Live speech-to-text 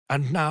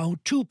And now,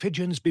 two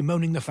pigeons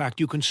bemoaning the fact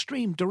you can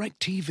stream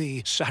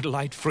DirecTV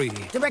satellite-free.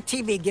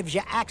 DirecTV gives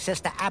you access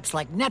to apps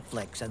like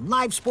Netflix and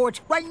live sports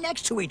right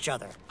next to each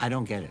other. I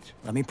don't get it.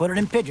 Let me put it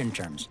in pigeon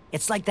terms.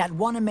 It's like that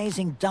one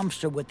amazing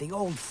dumpster with the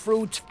old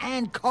fruits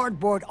and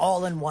cardboard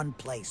all in one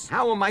place.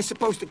 How am I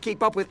supposed to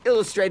keep up with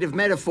illustrative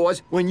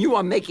metaphors when you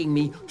are making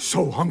me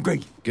so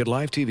hungry? Get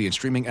live TV and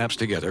streaming apps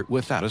together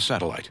without a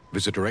satellite.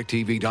 Visit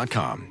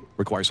DirecTV.com.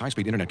 Requires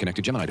high-speed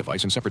internet-connected Gemini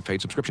device and separate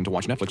paid subscription to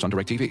watch Netflix on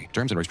DirecTV.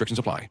 Terms and restrictions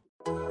apply.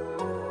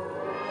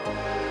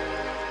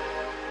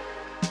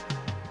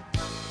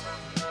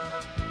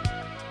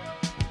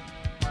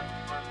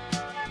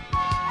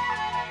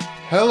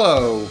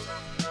 Hello,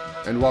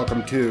 and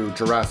welcome to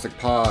Jurassic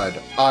Pod.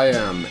 I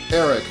am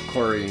Eric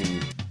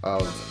Corrine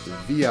of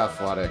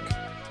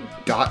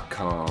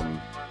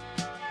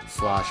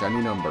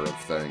theathletic.com/any number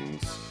of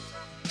things.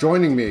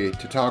 Joining me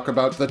to talk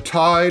about the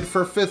tied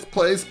for 5th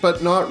place,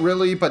 but not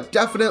really, but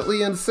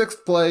definitely in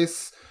 6th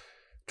place,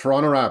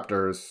 Toronto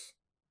Raptors,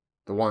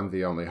 the one,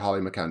 the only,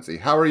 Holly McKenzie.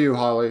 How are you,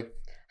 Holly?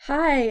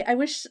 Hi. I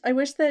wish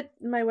that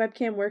my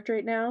webcam worked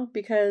right now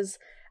because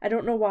I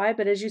don't know why,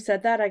 but as you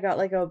said that, I got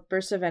like a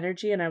burst of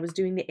energy and I was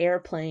doing the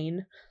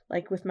airplane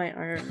like with my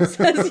arms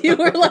as you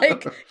were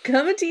like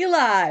coming to you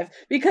live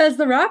because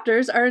the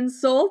Raptors are in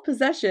sole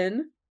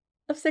possession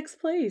of 6th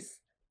place.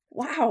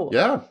 Wow.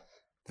 Yeah.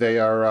 They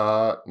are,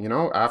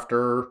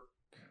 after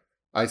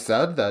I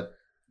said that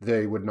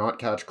they would not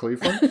catch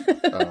Cleveland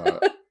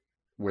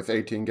with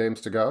 18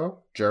 games to go,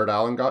 Jared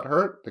Allen got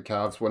hurt. The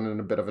Cavs went in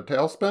a bit of a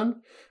tailspin,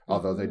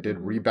 although they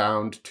did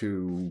rebound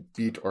to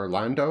beat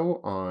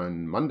Orlando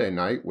on Monday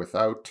night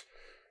without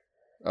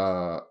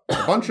a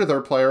bunch of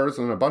their players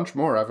and a bunch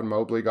more. Evan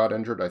Mobley got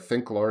injured. I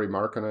think Lauri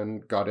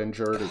Markkanen got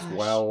injured as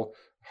well.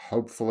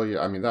 Hopefully,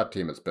 that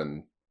team has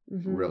been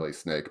really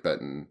snake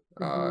bitten.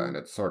 And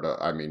it's sort of,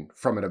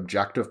 from an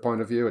objective point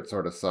of view, it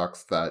sort of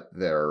sucks that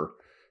they're,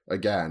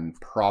 again,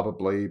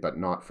 probably, but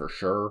not for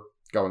sure,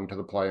 going to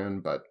the play-in,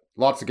 but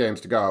lots of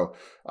games to go.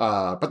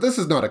 But this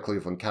is not a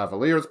Cleveland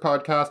Cavaliers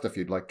podcast. If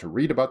you'd like to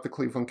read about the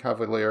Cleveland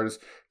Cavaliers,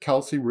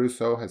 Kelsey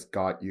Russo has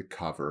got you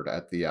covered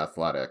at The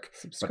Athletic.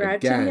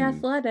 Subscribe to The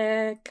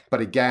Athletic. But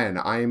again,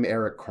 I'm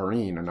Eric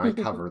Corrine, and I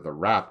cover the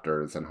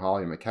Raptors, and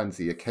Holly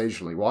McKenzie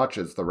occasionally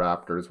watches the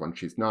Raptors when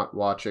she's not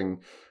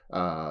watching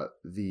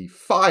the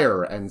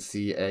Fire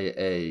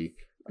NCAA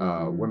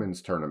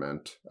women's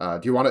tournament.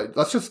 Do you want to,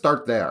 let's just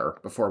start there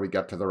before we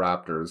get to the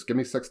Raptors. Give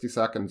me 60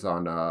 seconds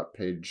on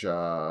Paige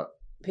Buchers.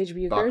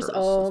 Buckers.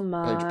 Oh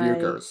my Paige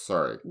Buchers,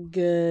 sorry.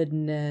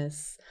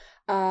 Goodness.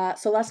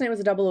 So last night was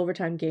a double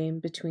overtime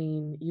game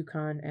between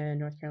UConn and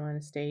North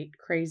Carolina State.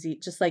 Crazy.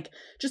 Just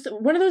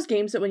one of those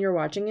games that when you're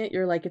watching it,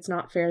 you're like, it's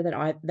not fair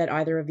that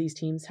either of these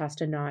teams has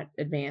to not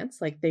advance.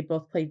 Like, they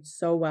both played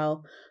so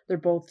well. They're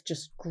both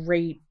just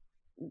great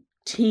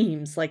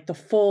teams, like the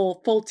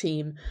full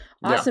team.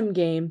 Awesome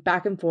game,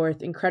 back and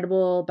forth,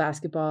 incredible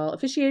basketball.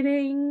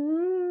 Officiating,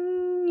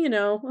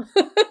 Well,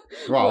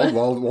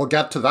 we'll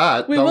get to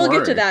that. We will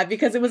get to that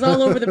because it was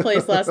all over the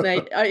place last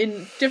night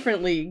in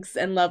different leagues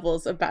and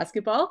levels of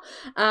basketball.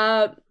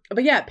 But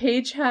yeah,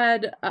 Paige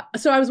had,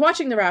 so I was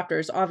watching the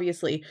Raptors,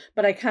 obviously,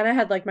 but I kind of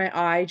had like my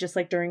eye just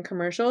like during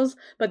commercials.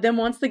 But then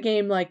once the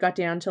game like got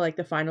down to like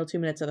the final 2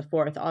 minutes of the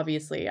fourth,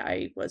 obviously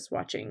I was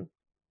watching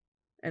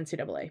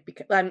NCAA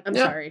because I'm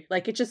sorry,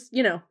 like it just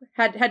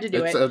had to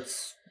do it.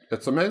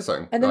 It's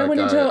amazing. And then it went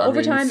into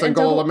overtime,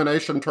 single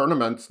elimination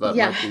tournaments that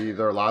might be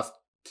their last.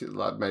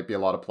 That might be a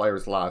lot of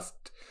players'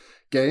 last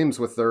games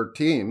with their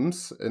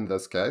teams. In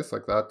this case,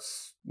 like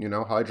that's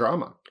high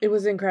drama. It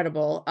was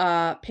incredible.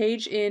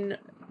 Paige in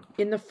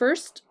the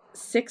first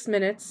 6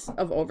 minutes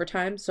of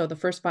overtime, so the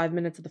first 5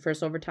 minutes of the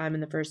first overtime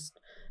and the first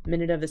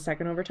minute of the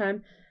second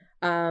overtime,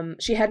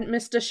 she hadn't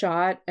missed a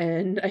shot,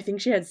 and I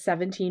think she had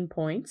 17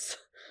 points.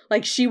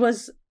 Like, she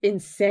was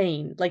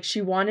insane. Like,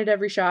 she wanted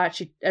every shot.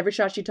 Every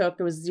shot she took,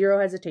 there was zero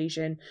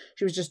hesitation.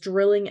 She was just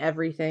drilling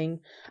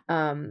everything.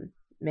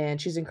 Man,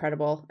 she's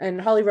incredible.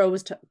 And Holly Rowe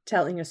was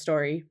telling a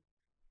story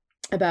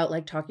about,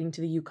 like, talking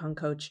to the UConn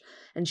coach.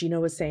 And Gino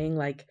was saying,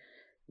 like,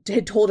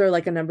 had told her,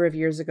 like, a number of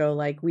years ago,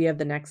 like, we have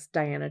the next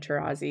Diana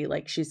Taurasi.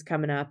 Like, she's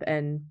coming up.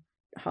 And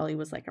Holly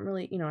was like, I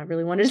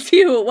really wanted to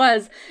see who it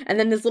was. And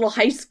then this little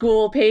high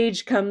school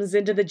Paige comes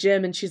into the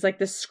gym. And she's, like,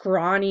 this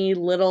scrawny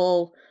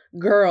little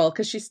girl,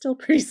 because she's still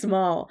pretty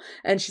small,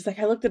 and she's like,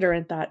 I looked at her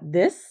and thought,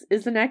 this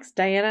is the next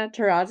Diana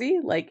Taurasi?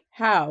 Like,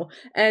 how?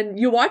 And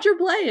you watch her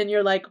play and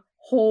you're like,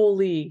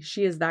 holy,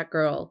 she is that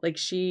girl. Like,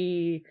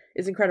 she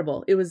is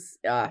incredible. It was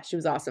she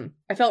was awesome.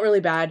 I felt really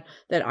bad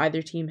that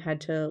either team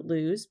had to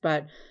lose,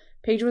 but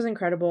Paige was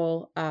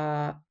incredible.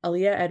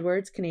 Aaliyah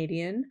Edwards,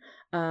 Canadian,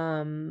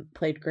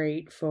 played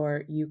great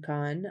for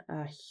UConn.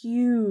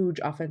 Huge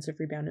offensive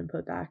rebound and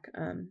putback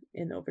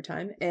in the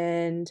overtime.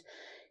 And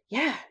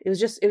yeah, it was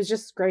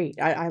just great.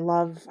 I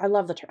love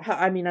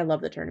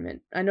the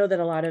tournament. I know that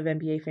a lot of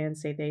NBA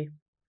fans say they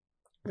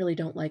really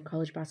don't like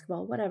college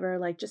basketball. Whatever,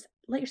 like, just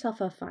let yourself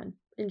have fun,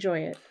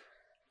 enjoy it.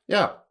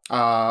 Yeah.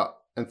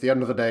 At the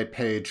end of the day,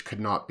 Paige could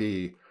not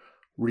be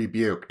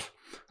rebuked.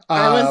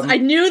 I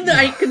knew that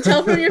I could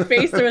tell from your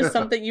face there was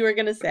something you were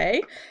gonna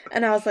say,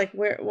 and I was like,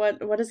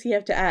 what does he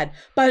have to add?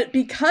 But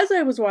because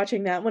I was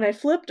watching that, when I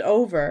flipped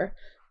over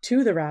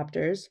to the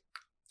Raptors,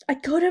 I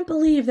couldn't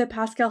believe that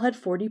Pascal had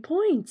 40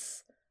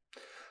 points.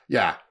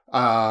 Yeah.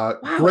 Wow.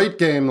 Great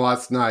game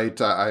last night.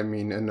 I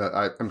mean, and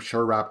I'm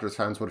sure Raptors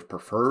fans would have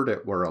preferred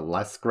it were a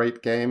less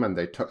great game, and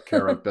they took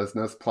care of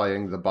business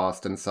playing the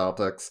Boston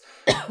Celtics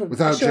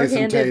without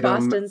Jason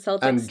Tatum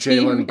and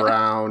Jaylen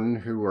Brown,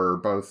 who were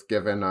both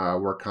given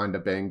were kind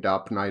of banged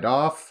up night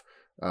off,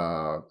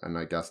 and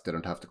I guess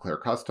didn't have to clear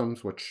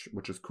customs, which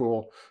is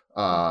cool.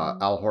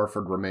 Al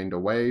Horford remained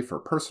away for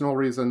personal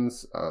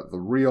reasons. The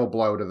real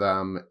blow to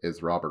them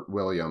is Robert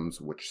Williams,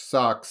 which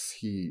sucks.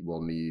 He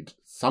will need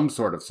some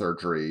sort of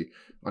surgery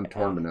on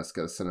torn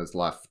meniscus in his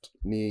left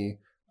knee.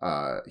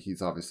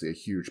 He's obviously a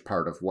huge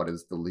part of what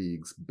is the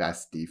league's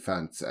best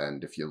defense.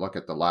 And if you look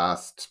at the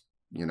last,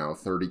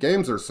 30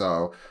 games or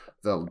so,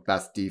 the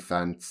best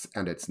defense,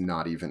 and it's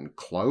not even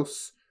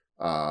close.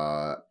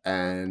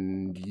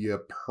 And you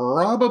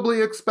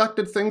probably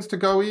expected things to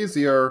go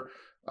easier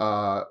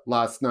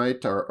last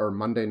night or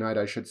Monday night,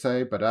 I should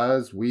say. But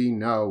as we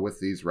know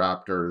with these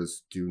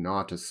Raptors, do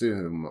not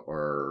assume,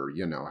 or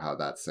you know how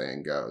that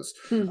saying goes.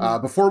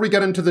 Before we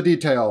get into the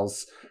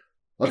details,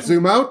 let's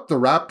zoom out. The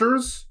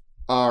Raptors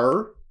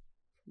are,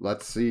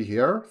 let's see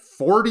here,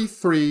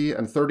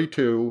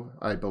 43-32.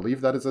 I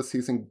believe that is a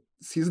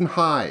season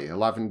high,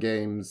 11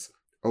 games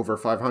over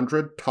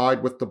 500,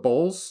 tied with the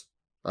Bulls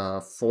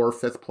for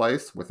fifth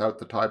place without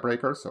the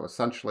tiebreaker. So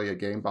essentially a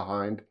game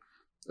behind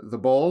the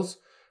Bulls.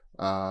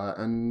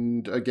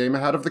 And a game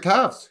ahead of the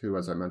Cavs, who,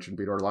 as I mentioned,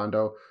 beat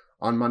Orlando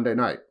on Monday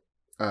night.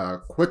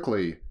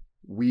 Quickly,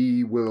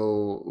 we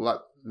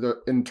will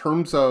in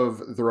terms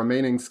of the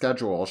remaining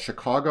schedule,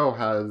 Chicago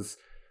has,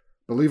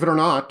 believe it or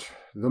not,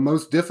 the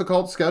most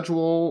difficult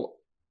schedule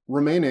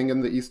remaining in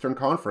the Eastern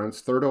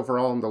Conference, third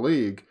overall in the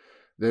league.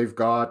 They've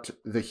got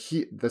the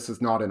Heat. This is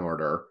not in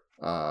order.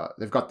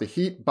 They've got the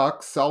Heat,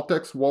 Bucks,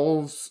 Celtics,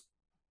 Wolves,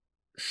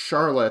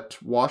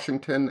 Charlotte,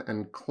 Washington,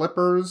 and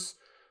Clippers.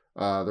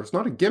 There's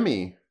not a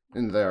gimme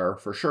in there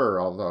for sure,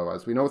 although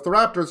as we know with the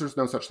Raptors, there's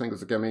no such thing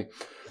as a gimme.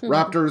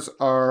 Raptors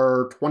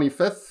are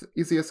 25th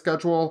easiest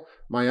schedule.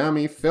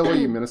 Miami,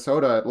 Philly,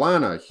 Minnesota,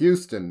 Atlanta,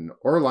 Houston,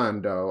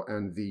 Orlando,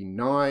 and the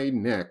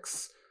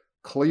Knicks.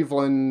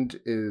 Cleveland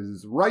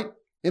is right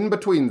in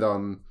between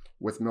them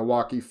with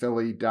Milwaukee,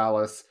 Philly,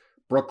 Dallas,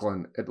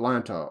 Brooklyn,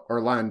 Atlanta,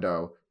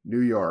 Orlando,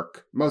 New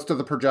York. Most of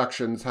the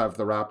projections have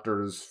the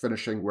Raptors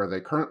finishing where they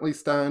currently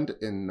stand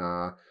in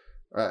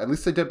at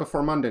least they did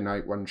before Monday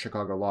night when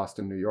Chicago lost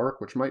in New York,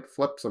 which might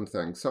flip some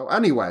things. So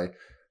anyway,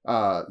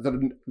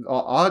 the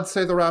odds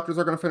say the Raptors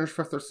are going to finish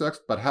 5th or 6th,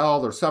 but hell,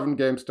 there's 7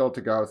 games still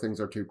to go. Things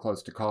are too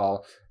close to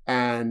call.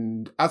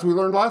 And as we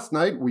learned last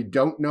night, we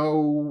don't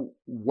know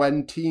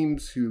when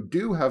teams who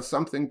do have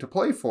something to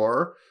play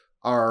for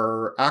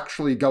are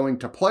actually going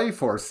to play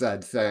for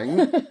said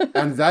thing.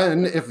 And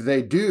then if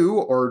they do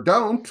or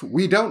don't,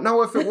 we don't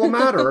know if it will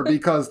matter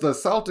because the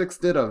Celtics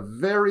did a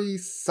very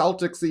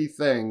Celtics-y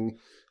thing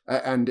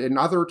and in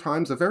other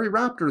times a very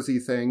Raptors-y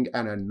thing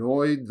and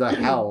annoyed the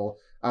hell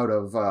out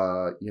of,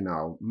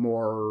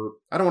 more,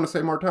 I don't want to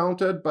say more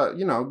talented, but,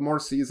 more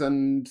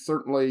seasoned,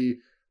 certainly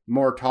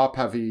more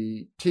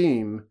top-heavy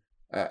team,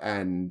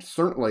 and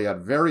certainly at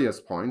various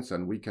points,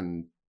 and we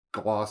can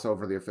gloss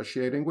over the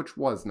officiating, which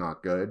was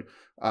not good,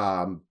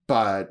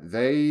 but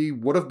they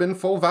would have been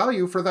full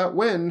value for that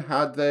win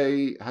had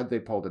they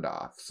pulled it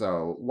off.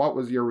 So what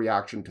was your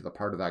reaction to the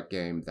part of that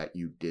game that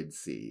you did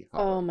see,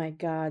 Holly? Oh my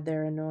god,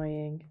 they're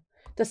annoying.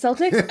 The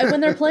Celtics,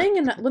 when they're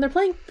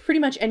playing pretty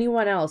much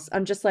anyone else,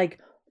 I'm just like,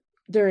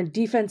 their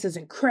defense is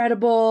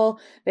incredible.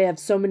 They have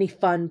so many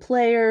fun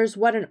players.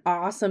 What an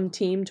awesome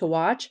team to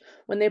watch.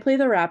 When they play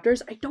the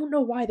Raptors, I don't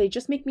know why. They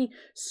just make me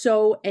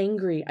so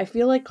angry. I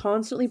feel like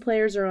constantly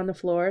players are on the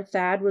floor.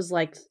 Thad was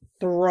like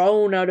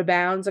thrown out of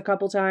bounds a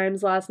couple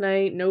times last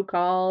night. No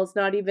calls.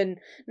 Not even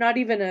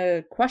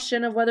a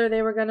question of whether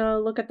they were going to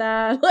look at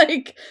that.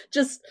 Like,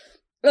 just...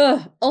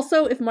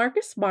 Also, if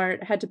Marcus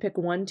Smart had to pick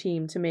one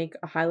team to make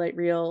a highlight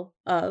reel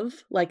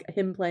of, like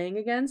him playing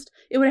against,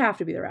 it would have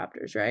to be the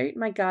Raptors, right?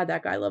 My God,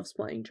 that guy loves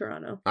playing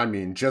Toronto. I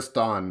mean, just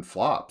on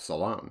flops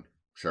alone,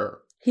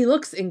 sure. He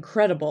looks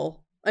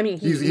incredible. I mean,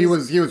 he's he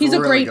was a really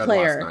great good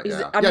player.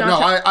 Last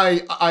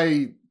night,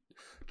 I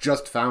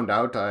just found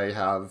out I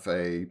have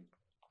a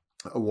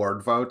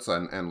award votes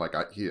and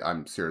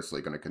I'm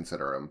seriously going to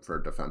consider him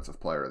for Defensive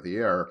Player of the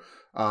Year.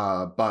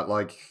 But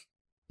like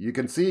you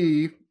can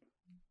see.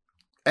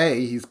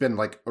 He's been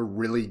like a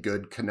really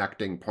good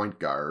connecting point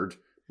guard,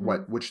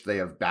 which they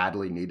have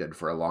badly needed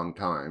for a long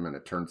time, and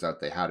it turns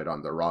out they had it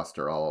on their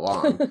roster all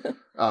along.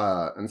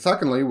 And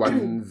secondly,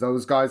 when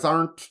those guys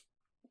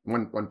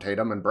when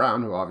Tatum and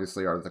Brown, who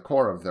obviously are the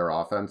core of their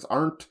offense,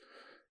 aren't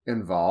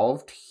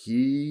involved,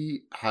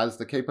 he has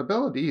the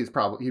capability.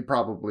 He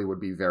probably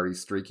would be very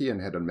streaky and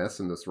hit and miss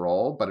in this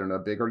role, but in a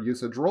bigger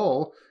usage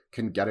role,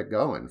 can get it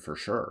going for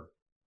sure.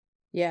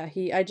 Yeah,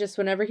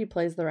 whenever he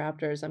plays the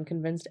Raptors, I'm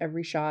convinced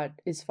every shot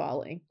is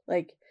falling.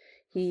 Like,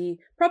 He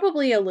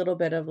probably a little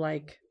bit of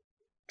like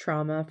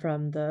trauma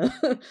from the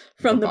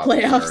The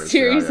playoff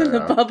series yeah, in the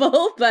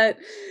bubble, but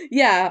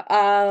yeah,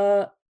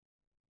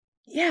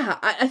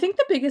 I think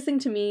the biggest thing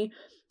to me,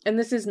 and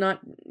this is not,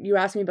 you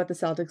asked me about the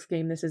Celtics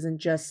game, this isn't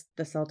just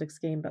the Celtics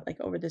game, but like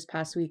over this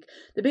past week,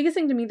 the biggest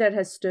thing to me that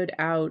has stood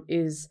out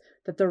is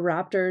that the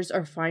Raptors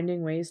are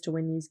finding ways to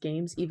win these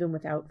games even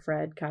without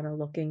Fred kind of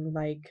looking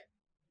like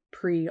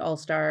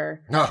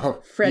pre-All-Star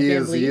No, Fred he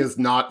VanVleet. is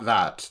not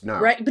that. No.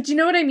 Right, but you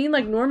know what I mean?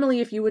 Like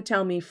normally if you would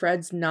tell me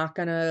Fred's not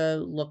gonna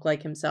look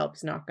like himself,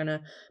 he's not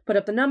gonna put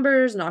up the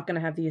numbers, not gonna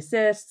have the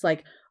assists,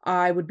 like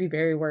I would be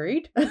very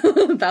worried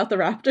about the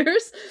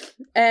Raptors.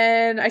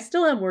 And I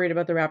still am worried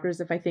about the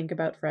Raptors if I think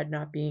about Fred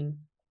not being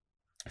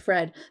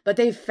Fred. But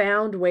they've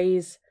found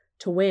ways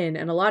to win.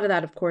 And a lot of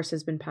that, of course,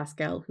 has been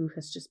Pascal, who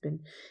has just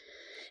been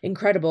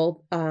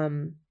incredible.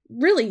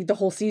 Really the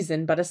whole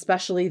season, but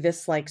especially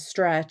this like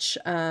stretch.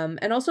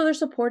 And also their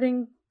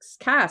supporting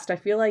cast. I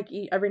feel like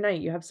every night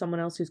you have someone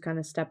else who's kind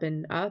of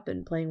stepping up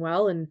and playing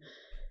well, and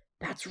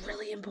that's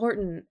really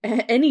important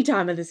any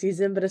time of the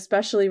season, but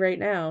especially right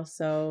now.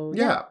 So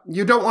yeah,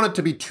 you don't want it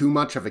to be too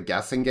much of a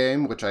guessing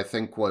game, which I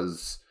think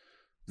was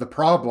the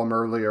problem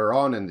earlier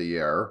on in the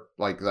year.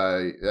 Like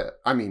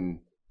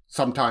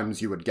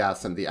sometimes you would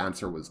guess and the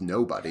answer was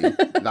nobody.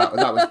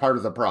 that was part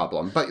of the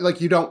problem. But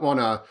like you don't want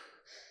to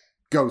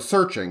go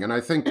searching, and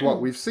I think what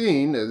we've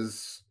seen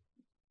is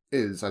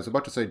I was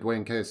about to say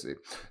Dwayne Casey,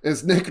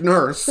 is Nick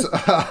Nurse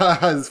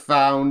has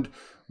found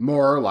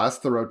more or less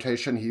the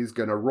rotation he's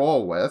going to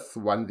roll with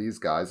when these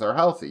guys are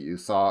healthy. You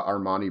saw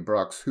Armoni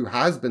Brooks, who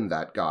has been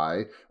that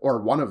guy,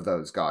 or one of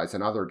those guys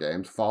in other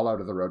games, fall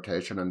out of the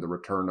rotation and the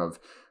return of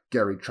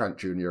Gary Trent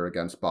Jr.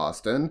 against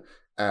Boston.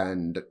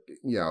 And,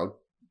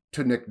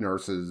 to Nick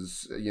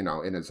Nurse's,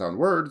 in his own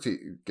words,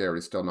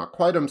 Gary's still not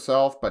quite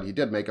himself, but he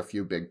did make a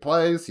few big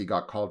plays. He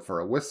got called for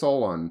a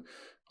whistle on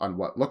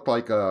what looked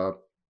like a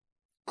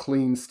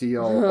clean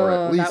steal, or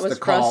at least a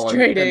call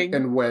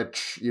in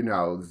which,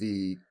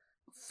 the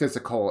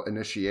physical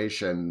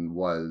initiation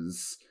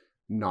was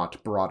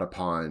not brought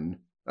upon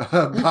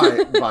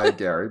by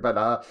Gary.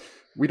 But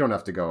we don't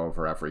have to go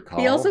over every call.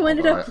 He also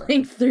ended up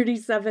playing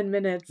 37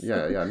 minutes.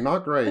 Yeah,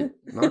 not great,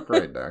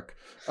 Nick.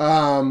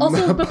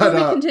 Also, before we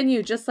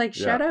continue, just like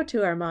shout out to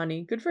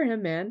Armoni. Good for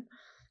him, man.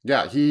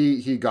 Yeah,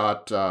 he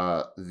got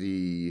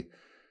the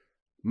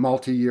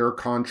multi-year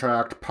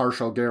contract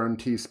partial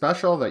guarantee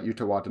special that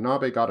Yuta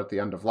Watanabe got at the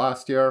end of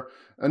last year,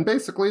 and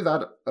basically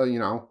that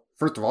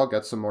first of all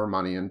gets some more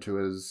money into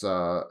his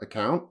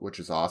account, which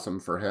is awesome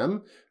for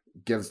him.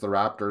 Gives the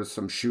Raptors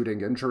some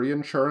shooting injury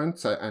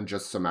insurance and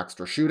just some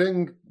extra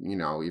shooting,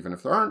 even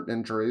if there aren't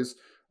injuries,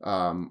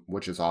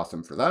 which is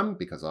awesome for them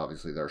because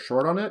obviously they're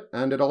short on it.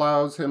 And it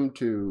allows him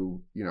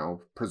to,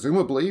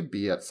 presumably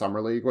be at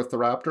Summer League with the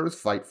Raptors,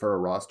 fight for a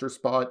roster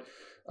spot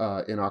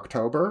in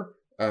October.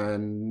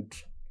 And,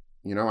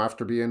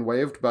 after being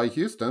waived by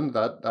Houston,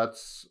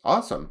 that's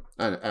awesome.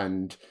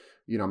 And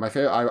my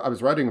favorite, I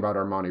was writing about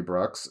Armoni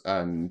Brooks,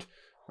 and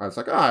I was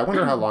like, I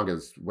wonder how long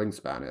his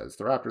wingspan is.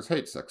 The Raptors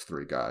hate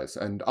 6'3" guys.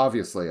 And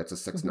obviously it's a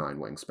 6'9"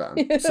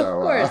 wingspan.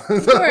 So, of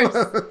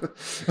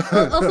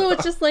course. Also,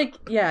 it's just like,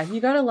 you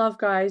gotta love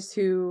guys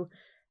who,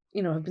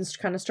 have been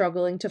kind of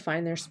struggling to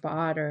find their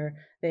spot, or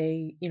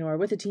they, are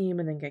with a team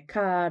and then get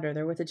cut, or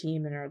they're with a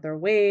team and they're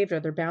waived, or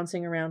they're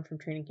bouncing around from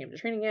training camp to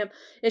training camp.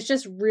 It's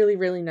just really,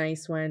 really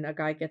nice when a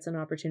guy gets an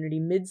opportunity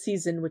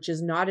mid-season, which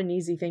is not an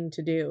easy thing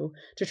to do,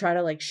 to try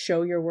to like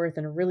show your worth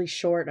in a really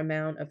short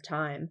amount of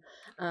time.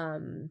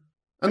 And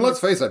let's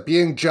face it,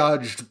 being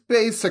judged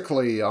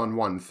basically on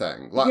one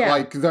thing.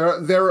 Like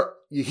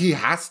he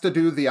has to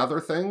do the other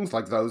things.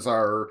 Like those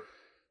are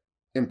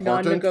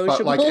important,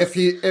 but like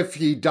if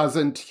he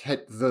doesn't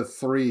hit the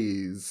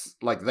threes,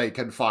 like they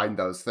can find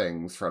those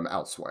things from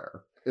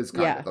elsewhere is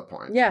kind of the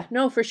point. Yeah,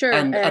 no, for sure.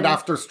 And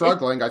after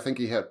struggling, I think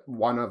he hit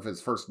one of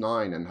his first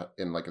 9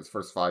 in like his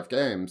first 5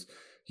 games.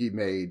 He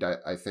made,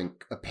 I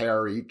think, a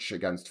pair each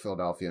against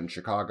Philadelphia and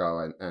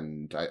Chicago,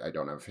 and I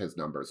don't have his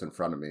numbers in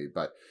front of me,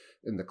 but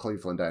in the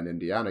Cleveland and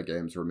Indiana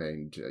games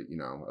remained,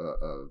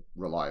 a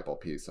reliable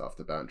piece off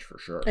the bench for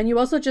sure. And you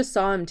also just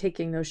saw him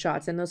taking those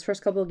shots. In those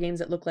first couple of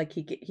games, it looked like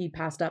he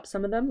passed up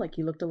some of them, like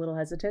he looked a little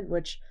hesitant,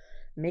 which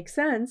makes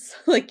sense.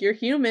 Like, you're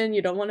human,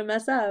 you don't want to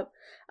mess up.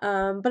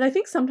 But I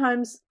think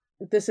sometimes,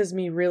 this is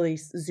me really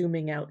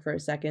zooming out for a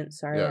second.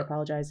 Sorry, I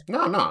apologize.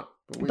 No.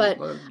 But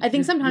I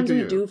think sometimes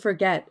we do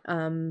forget.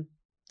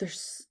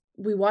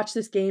 We watch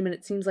this game and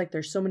it seems like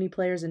there's so many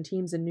players and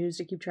teams and news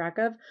to keep track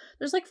of.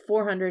 There's like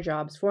 400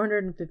 jobs,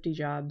 450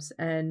 jobs,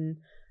 and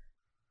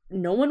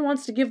no one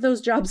wants to give those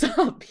jobs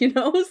up,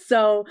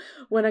 So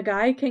when a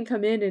guy can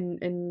come in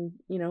and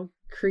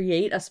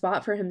create a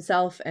spot for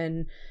himself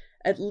and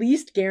at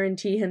least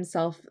guarantee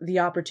himself the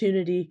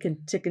opportunity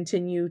to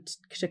continue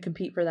to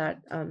compete for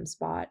that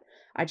spot,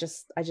 I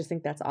just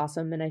think that's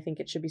awesome, and I think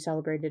it should be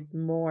celebrated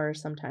more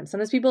sometimes.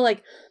 Sometimes people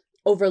like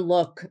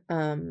overlook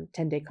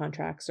 10-day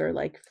contracts or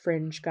like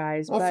fringe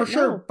guys. Well, but for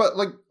sure. no. But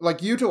like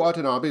Yuta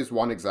Watanabe is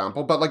one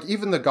example. But like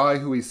even the guy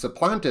who he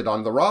supplanted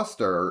on the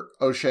roster,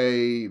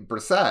 O'Shea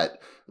Brissett,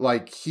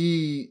 like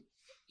he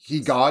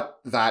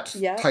got that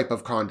type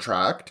of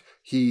contract.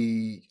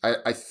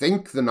 I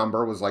think the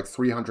number was like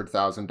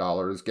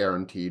 $300,000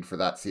 guaranteed for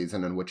that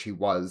season, in which he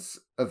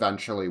was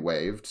eventually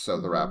waived, so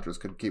the Raptors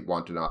could keep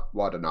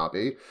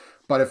Watanabe.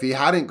 But if he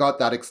hadn't got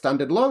that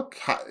extended look,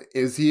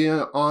 is he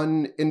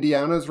on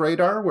Indiana's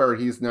radar, where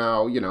he's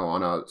now,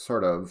 on a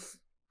sort of,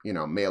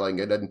 mailing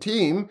it in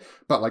team?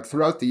 But like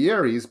throughout the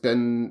year, he's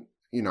been,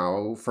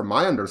 from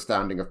my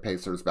understanding of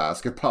Pacers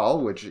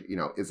basketball, which,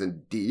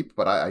 isn't deep,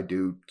 but I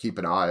do keep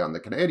an eye on the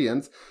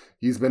Canadians,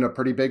 he's been a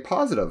pretty big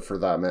positive for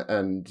them.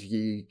 And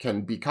he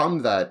can become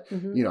that,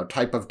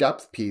 type of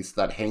depth piece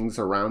that hangs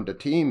around a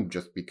team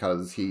just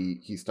because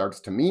he starts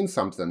to mean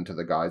something to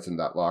the guys in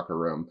that locker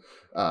room.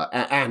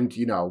 And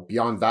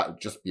beyond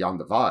that, just beyond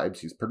the vibes,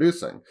 he's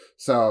producing.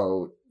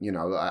 So,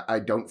 I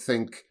don't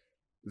think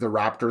the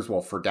Raptors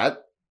will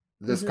forget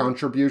this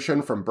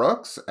contribution from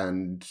Brooks.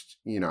 And,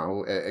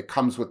 it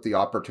comes with the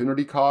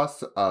opportunity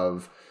cost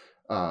of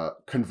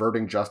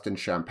converting Justin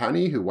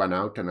Champagny, who went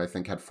out and I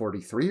think had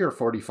 43 or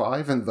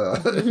 45 in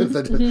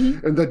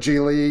the G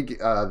League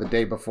the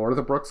day before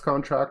the Brooks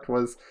contract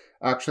was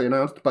actually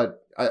announced.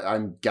 But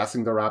I'm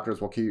guessing the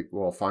Raptors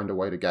will find a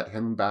way to get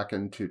him back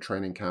into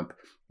training camp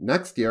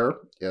next year.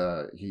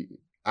 He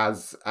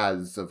as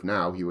of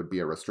now, he would be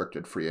a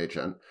restricted free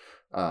agent.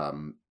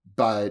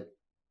 But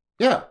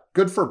yeah,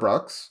 good for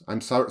Brooks.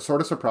 I'm sort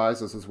of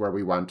surprised this is where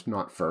we went,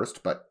 not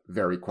first, but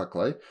very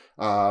quickly.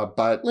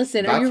 But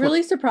listen, are you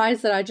really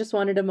surprised that I just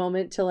wanted a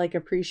moment to like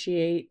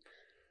appreciate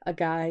a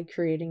guy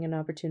creating an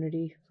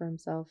opportunity for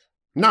himself?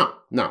 No,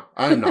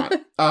 I'm not.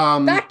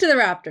 Back to the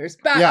Raptors.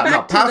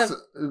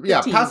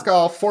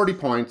 Pascal, 40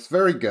 points,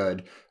 very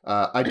good.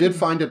 I did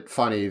find it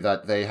funny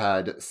that they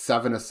had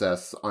 7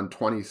 assists on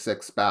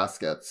 26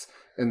 baskets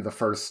in the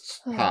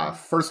first half.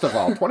 First of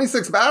all,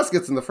 26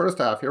 baskets in the first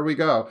half. Here we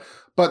go.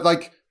 But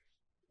like,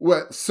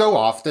 so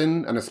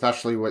often, and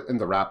especially in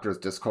the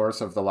Raptors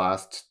discourse of the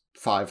last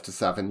 5 to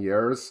 7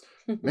 years,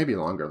 maybe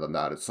longer than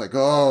that, it's like,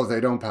 oh, they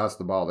don't pass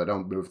the ball, they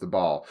don't move the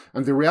ball.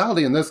 And the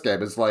reality in this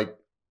game is like,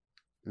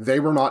 they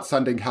were not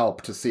sending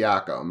help to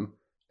Siakam,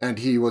 and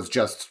he was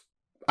just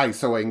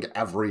isoing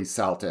every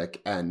Celtic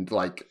and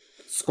like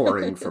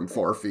scoring from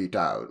 4 feet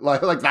out.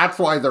 Like that's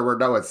why there were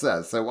no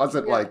assists. It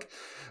wasn't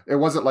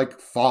like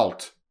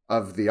fault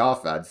of the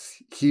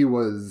offense. He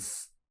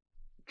was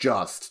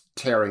just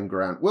tearing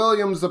Grant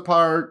Williams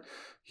apart.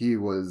 He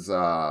was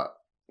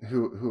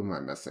who am I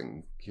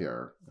missing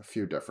here? A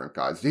few different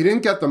guys. He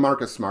didn't get the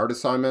Marcus Smart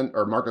assignment,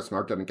 or Marcus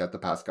Smart didn't get the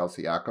Pascal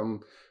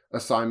Siakam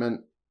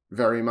assignment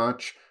very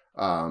much.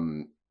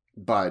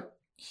 But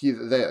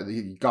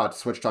he got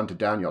switched on to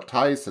Daniel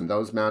Tice, and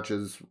those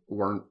matches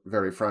weren't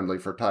very friendly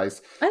for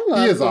Tice. I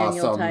love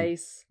Daniel awesome.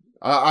 Tice.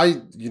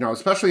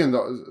 Especially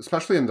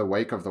in the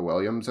wake of the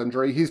Williams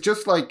injury, he's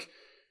just like,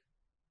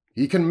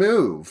 he can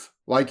move.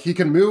 Like, he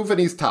can move and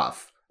he's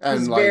tough. And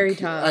he's like, very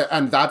tough.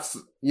 And that's,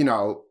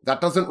 that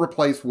doesn't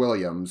replace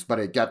Williams, but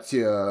it gets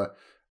you,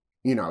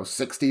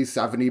 60,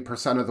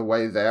 70% of the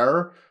way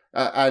there.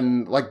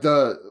 And like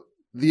the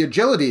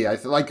agility,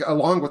 like,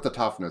 along with the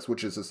toughness,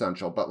 which is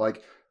essential, but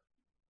like,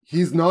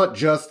 he's not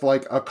just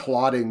like a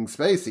clodding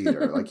space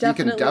eater. Like he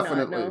can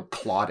definitely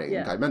clodding.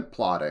 Yeah. I meant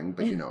plodding,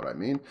 but you know what I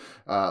mean.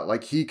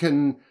 Like he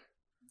can,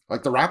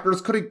 like the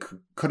Raptors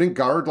couldn't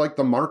guard like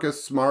the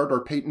Marcus Smart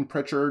or Peyton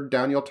Pritchard,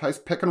 Daniel Tice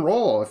pick and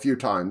roll a few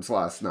times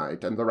last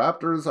night, and the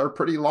Raptors are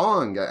pretty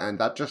long, and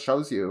that just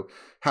shows you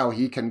how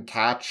he can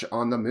catch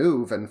on the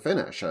move and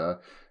finish.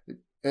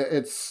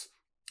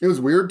 It was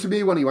weird to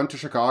me when he went to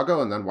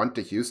Chicago and then went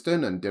to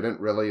Houston and didn't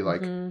really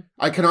like,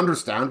 I can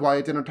understand why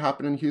it didn't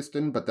happen in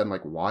Houston, but then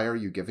like, why are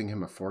you giving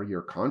him a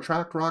 4-year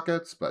contract,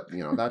 Rockets? But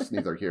that's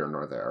neither here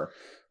nor there.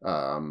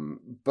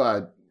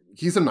 But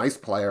he's a nice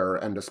player.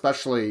 And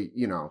especially,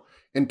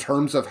 in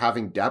terms of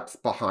having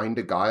depth behind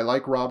a guy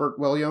like Robert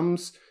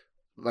Williams,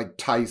 like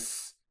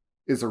Tice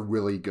is a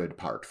really good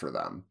part for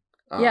them.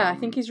 Yeah, I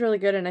think he's really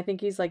good. And I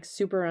think he's like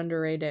super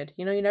underrated.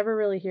 You never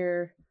really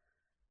hear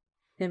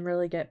him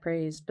really get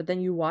praised, but then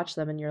you watch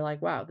them and you're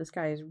like, wow, this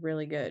guy is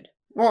really good.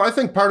 Well, I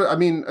think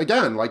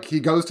again, like he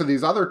goes to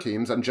these other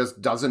teams and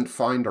just doesn't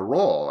find a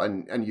role,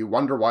 and you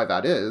wonder why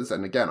that is.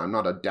 And again, I'm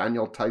not a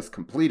Daniel Tice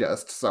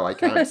completist, so I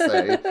can't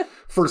say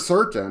for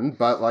certain,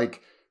 but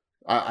like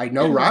I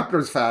know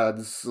Raptors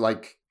fans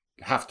like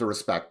have to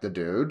respect the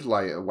dude,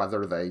 like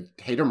whether they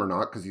hate him or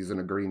not because he's in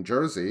a green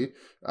jersey.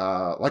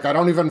 Like I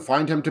don't even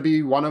find him to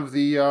be one of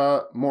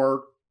the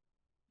more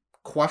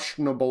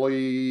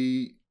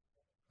questionably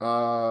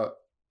I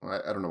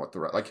don't know what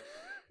like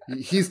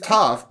he's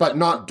tough but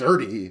not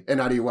dirty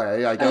in any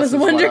way, I guess. I was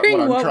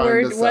wondering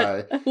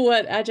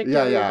what adjective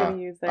you're going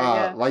to use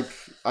there. Like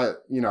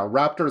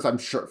Raptors,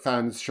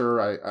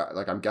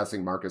 I'm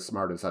guessing Marcus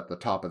Smart is at the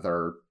top of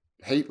their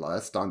hate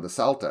list on the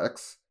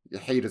Celtics.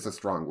 Hate is a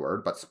strong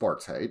word, but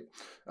sports hate.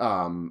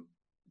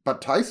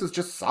 but Tice is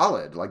just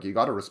solid. Like, you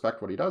got to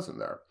respect what he does in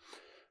there.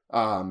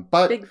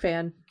 But Big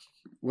fan.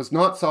 was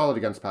not solid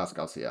against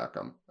Pascal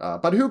Siakam.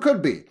 But who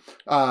could be?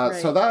 Right.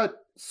 So that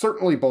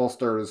certainly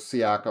bolsters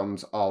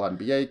Siakam's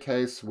All-NBA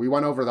case. We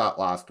went over that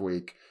last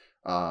week.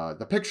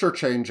 The picture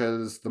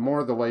changes. The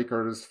more the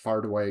Lakers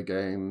fart away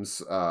games,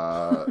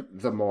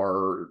 the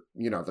more,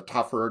 the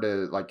tougher it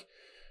is. Like,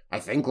 I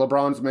think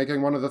LeBron's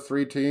making one of the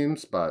 3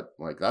 teams, but,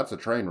 like, that's a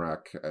train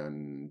wreck.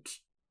 And,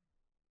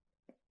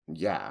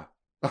 yeah.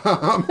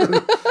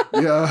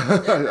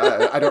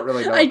 Yeah, I don't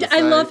really know.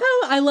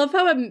 I love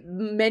how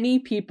many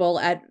people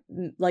at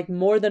like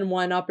more than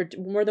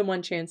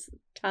one chance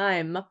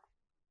time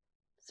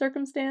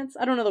circumstance.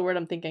 I don't know the word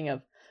I'm thinking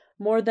of.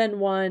 More than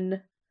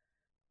one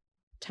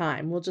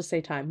time. We'll just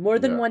say time. More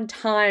than one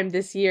time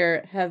this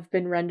year have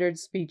been rendered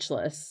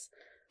speechless.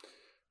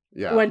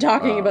 Yeah. When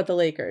talking about the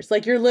Lakers,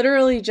 like you're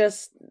literally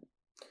just.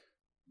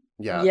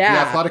 Yeah, the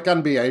Athletic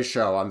NBA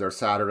show on their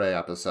Saturday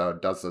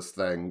episode does this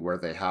thing where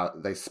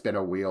they spin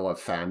a wheel of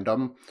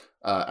fandom,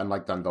 and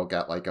like then they'll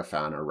get like a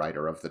fan or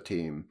writer of the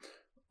team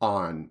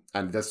on.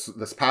 And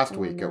this past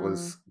week it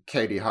was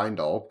Katie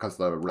Heindel because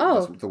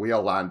the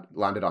wheel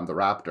landed on the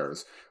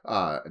Raptors,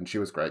 and she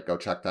was great. Go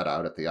check that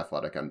out at the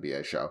Athletic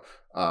NBA show.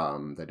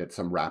 They did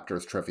some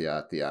Raptors trivia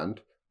at the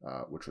end,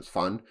 which was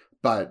fun.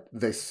 But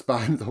they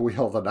spun the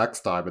wheel the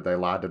next time and they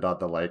landed on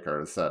the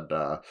Lakers, and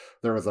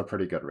there was a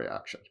pretty good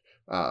reaction.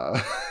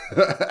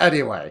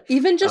 Anyway,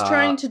 even just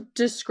trying to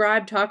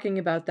describe talking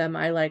about them,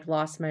 I like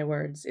lost my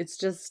words. It's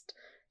just,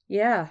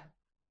 yeah.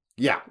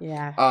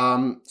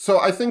 So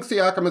I think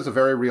Siakam is a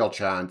very real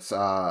chance.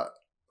 I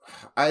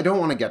don't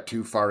want to get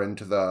too far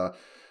into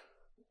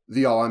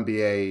the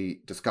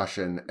All-NBA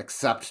discussion,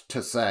 except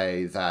to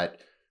say that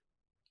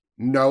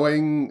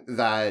knowing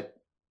that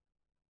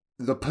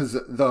the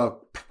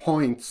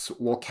points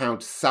will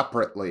count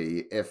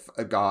separately if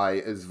a guy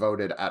is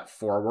voted at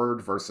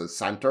forward versus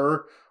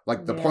center.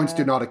 Like, the points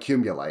do not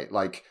accumulate.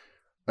 Like,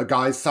 a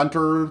guy's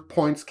center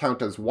points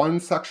count as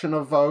one section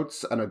of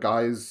votes, and a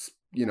guy's,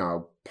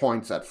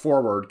 points at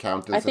forward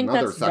count as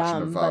another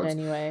section of votes. But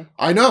anyway.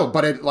 I know,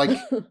 but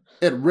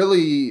it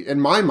really,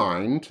 in my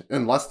mind,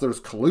 unless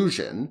there's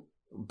collusion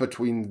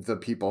between the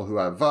people who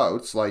have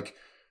votes, like,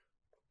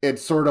 it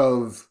sort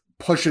of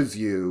pushes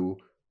you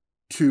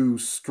to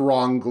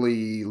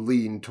strongly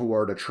lean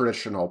toward a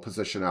traditional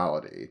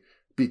positionality,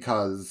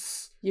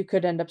 because you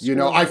could end up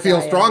I feel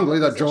strongly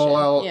that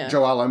Joel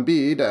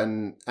Embiid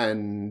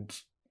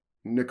and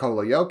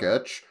Nikola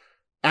Jokic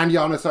and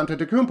Giannis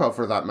Antetokounmpo,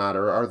 for that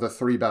matter, are the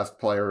 3 best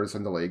players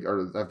in the league,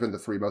 or have been the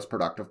 3 most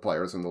productive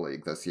players in the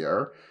league this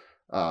year.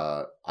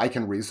 I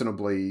can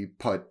reasonably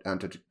put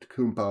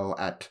Antetokounmpo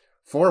at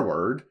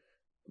forward,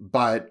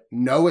 but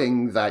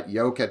knowing that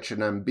Jokic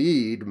and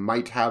Embiid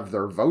might have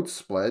their votes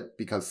split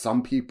because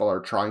some people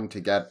are trying to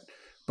get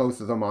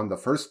both of them on the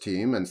first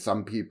team, and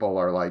some people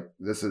are like,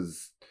 this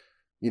is,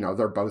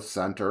 they're both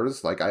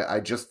centers. Like, I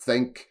just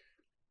think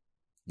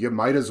you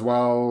might as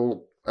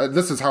well,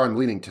 this is how I'm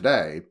leaning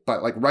today,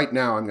 but like right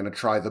now I'm going to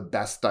try the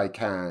best I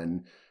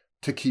can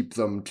to keep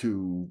them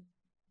to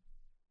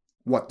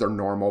what their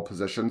normal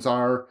positions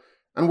are.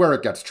 And where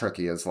it gets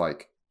tricky is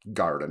like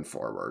guard and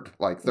forward.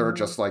 Like, they're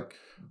just like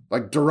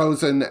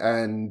DeRozan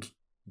and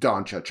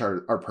Doncic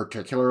are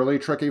particularly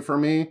tricky for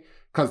me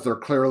because they're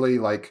clearly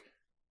like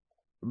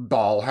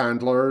ball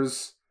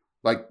handlers,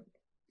 like,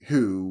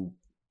 who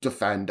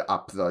defend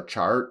up the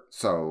chart.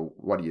 So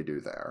what do you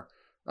do there?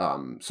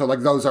 So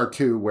like those are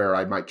 2 where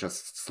I might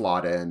just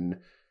slot in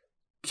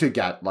to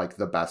get like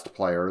the best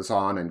players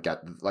on and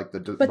get like the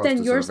most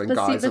deserving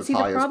guys as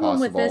high as possible. The problem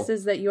with this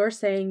is that you're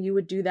saying you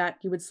would do that,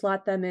 you would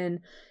slot them in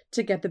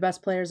to get the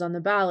best players on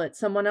the ballot.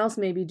 Someone else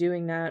may be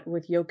doing that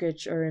with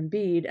Jokic or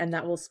Embiid, and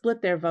that will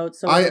split their votes,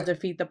 so it'll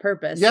defeat the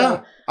purpose. Yeah,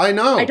 so I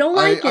know. I don't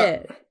like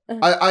it.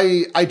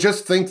 I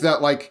just think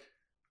that like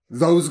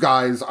those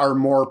guys are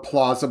more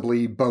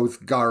plausibly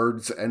both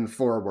guards and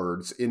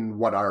forwards in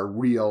what our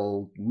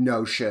real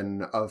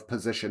notion of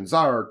positions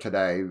are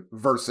today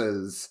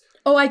versus.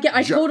 Oh, I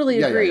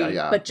totally agree.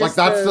 Yeah. But just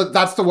like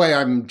that's the way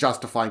I'm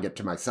justifying it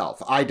to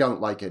myself. I don't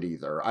like it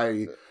either.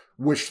 I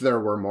wish there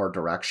were more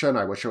direction.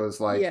 I wish it was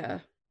like,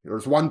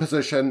 there's one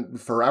position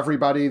for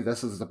everybody.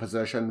 This is the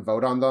position.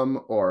 Vote on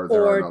them, or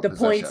there are no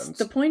positions.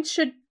 The points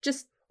should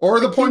just. Or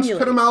the points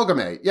could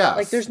amalgamate, yes.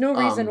 Like, there's no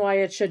reason why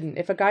it shouldn't.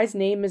 If a guy's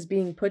name is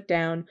being put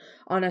down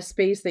on a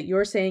space that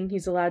you're saying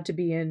he's allowed to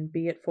be in,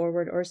 be it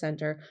forward or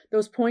center,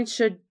 those points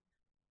should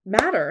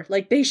matter.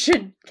 Like, they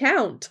should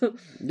count.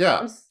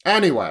 Yeah.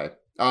 Anyway,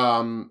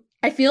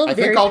 I feel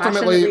very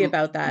passionately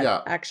about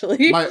that,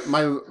 actually.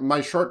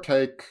 My short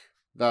take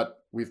that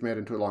we've made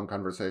into a long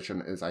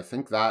conversation is I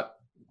think that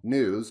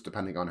news,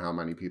 depending on how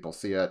many people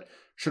see it,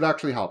 should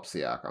actually help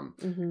Siakam.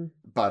 Mm-hmm.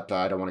 But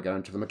I don't want to get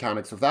into the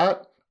mechanics of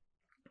that.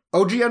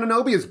 OG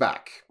Anunoby is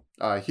back.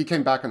 He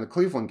came back in the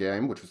Cleveland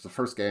game, which was the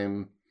first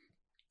game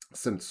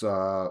since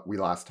we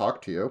last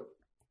talked to you.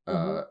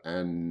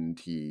 And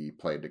he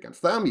played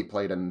against them. He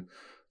played in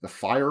the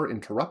Fire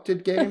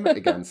Interrupted game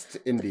against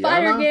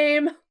Indiana. The Fire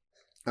game.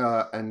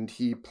 And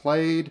he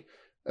played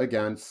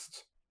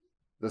against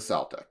the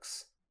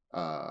Celtics.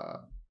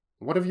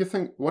 What have you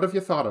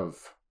thought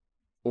of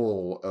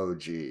old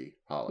OG,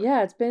 Holly?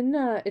 Yeah,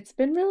 it's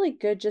been really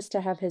good just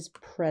to have his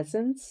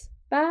presence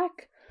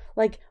back.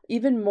 Like,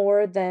 even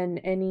more than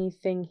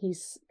anything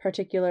he's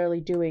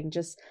particularly doing.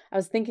 Just, I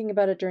was thinking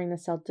about it during the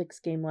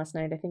Celtics game last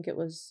night. I think it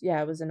was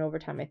in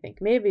overtime, I think.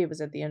 Maybe it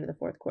was at the end of the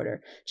fourth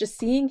quarter. Just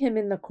seeing him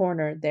in the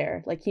corner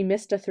there. Like, he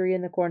missed a 3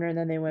 in the corner and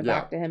then they went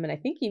back to him. And I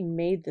think he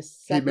made the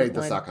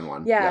second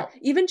one. Yeah,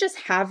 even just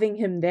having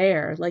him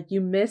there. Like,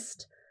 you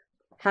missed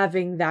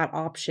having that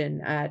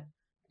option at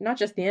not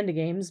just the end of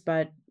games,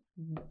 but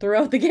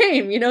throughout the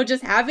game,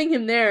 just having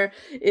him there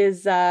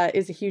is a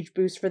huge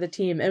boost for the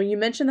team. And you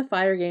mentioned the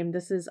Fire game.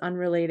 This is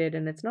unrelated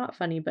and it's not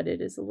funny, but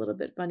it is a little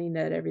bit funny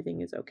that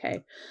everything is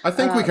okay. I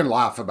think we can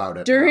laugh about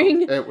it.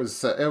 It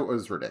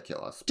was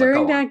ridiculous.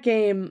 During that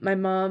game, my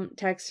mom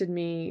texted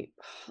me,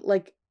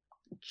 like,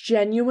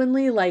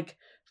 genuinely, like,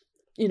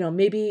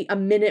 maybe a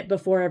minute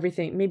before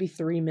everything, maybe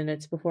 3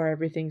 minutes before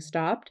everything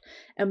stopped,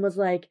 and was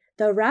like,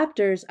 the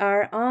Raptors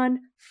are on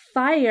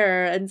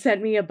fire, and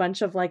sent me a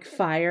bunch of like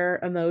fire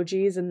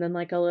emojis and then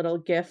like a little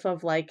gif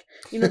of like,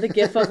 the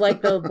gif of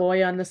like the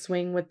boy on the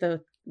swing with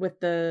the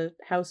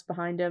house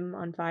behind him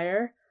on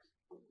fire.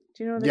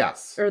 Do you know that?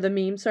 Yes. Or the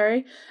meme,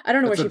 sorry. I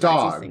don't know where she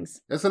finds these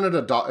things. Isn't it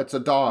a dog? It's a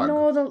dog.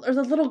 No,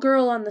 the little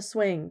girl on the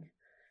swing.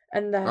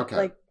 And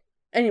like,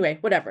 anyway,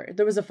 whatever.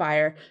 There was a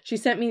fire. She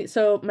sent me,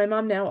 so my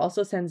mom now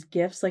also sends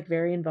GIFs, like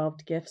very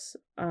involved GIFs,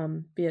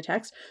 via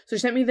text. So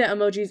she sent me the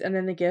emojis and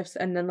then the GIFs,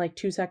 and then like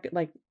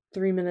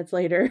 3 minutes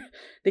later,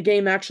 the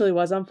game actually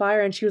was on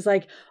fire, and she was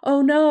like,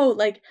 "Oh no,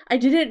 like I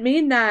didn't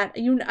mean that.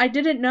 I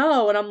didn't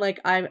know." And I'm like,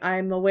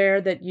 I'm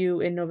aware that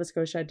you in Nova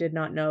Scotia did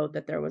not know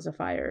that there was a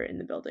fire in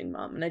the building,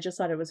 Mom. And I just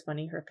thought it was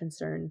funny, her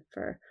concern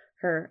for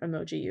her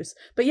emoji use.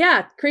 But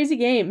yeah, crazy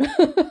game.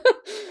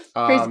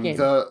 Crazy game.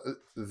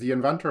 The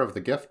inventor of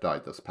the GIF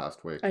died this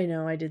past week. I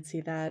know, I did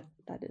see that.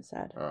 That is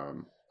sad.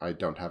 I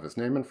don't have his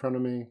name in front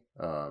of me,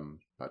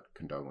 but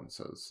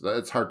condolences.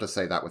 It's hard to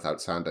say that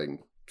without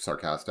sounding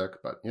sarcastic,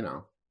 but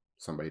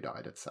somebody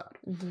died. It's sad.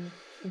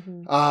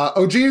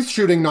 OG's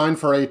shooting 9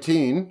 for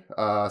 18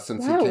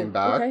 since he came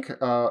back,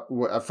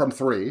 from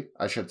 3,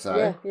 I should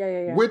say.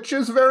 Yeah. Which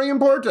is very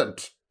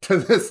important to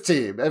this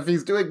team. If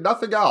he's doing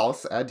nothing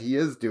else, and he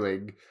is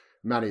doing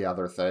many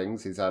other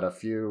things. He's had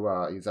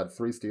he's had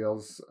 3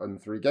 steals in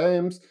 3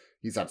 games.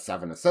 He's had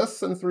 7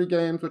 assists in 3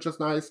 games, which is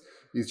nice.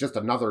 He's just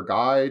another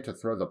guy to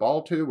throw the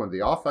ball to when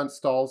the offense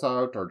stalls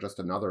out, or just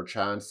another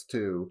chance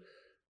to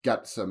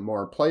get some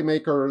more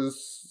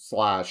playmakers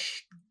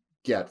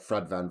 / get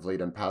Fred VanVleet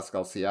and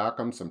Pascal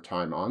Siakam some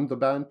time on the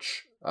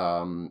bench.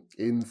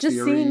 In just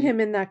theory, seeing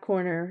him in that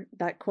corner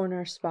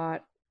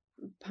spot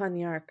behind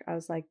the arc, I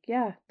was like,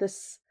 yeah,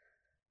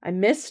 I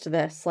missed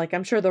this. Like,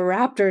 I'm sure the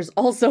Raptors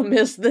also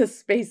missed this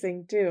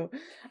spacing too.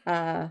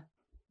 Great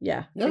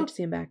to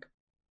see him back.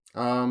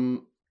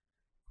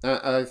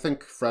 I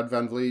think Fred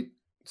VanVleet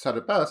said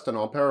it best, and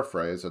I'll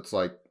paraphrase. It's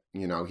like,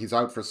 he's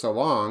out for so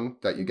long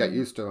that you get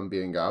used to him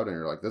being out, and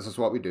you're like, this is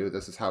what we do,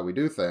 this is how we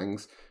do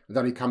things. And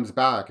then he comes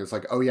back, it's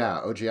like, oh yeah,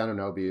 OG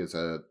Anunoby is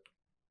a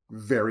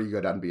very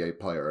good NBA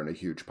player and a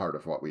huge part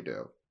of what we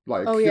do.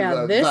 Like, oh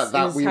yeah, this is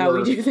how we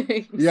do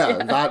things.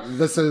 Yeah,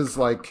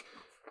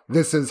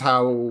 this is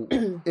how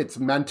it's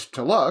meant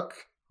to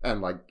look,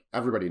 and like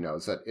everybody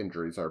knows that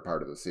injuries are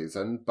part of the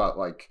season, but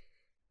like,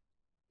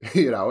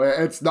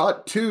 it's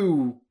not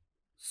 2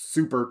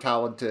 super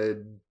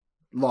talented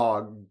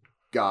long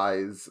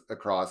guys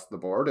across the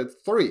board. It's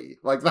 3.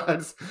 Like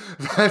that's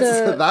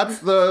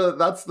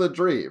the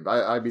dream.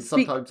 I mean,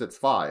 sometimes it's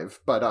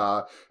 5,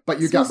 but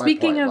you get my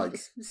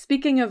point.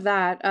 Speaking of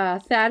that,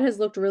 Thad has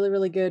looked really,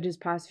 really good his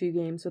past few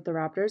games with the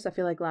Raptors. I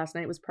feel like last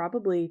night was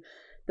probably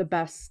the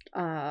best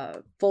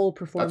full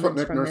performance. That's what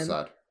Nick from Nurse him.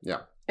 said.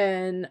 Yeah,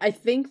 and I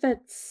think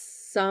that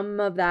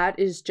some of that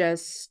is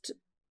just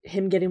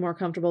him getting more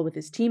comfortable with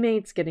his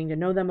teammates, getting to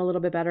know them a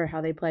little bit better,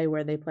 how they play,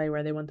 where they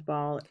want the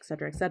ball,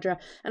 etc.,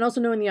 and also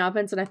knowing the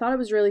offense. And I thought it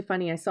was really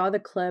funny. I saw the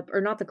clip,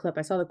 or not the clip,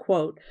 I saw the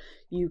quote.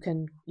 You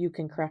can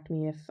correct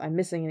me if I'm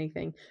missing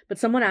anything, but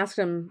someone asked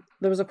him,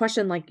 there was a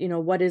question like,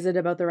 what is it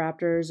about the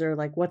Raptors, or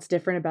like what's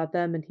different about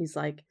them, and he's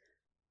like,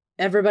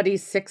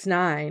 everybody's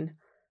 6'9".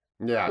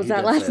 Yeah, was he that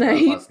did last say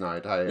night?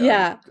 That last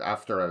night.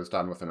 After I was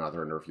done with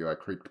another interview, I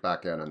creeped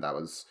back in, and that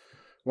was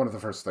one of the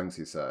first things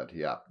he said.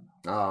 Yeah.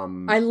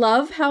 I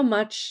love how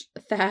much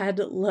Thad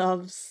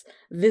loves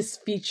this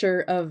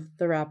feature of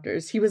the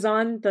Raptors. He was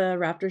on the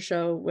Raptor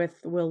show with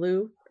Will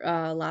Liu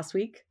last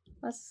week.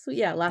 Last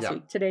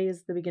week. Today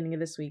is the beginning of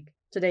this week.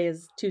 Today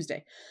is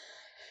Tuesday.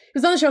 He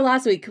was on the show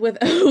last week with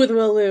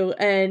Will Liu,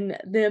 and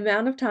the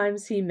amount of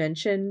times he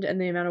mentioned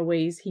and the amount of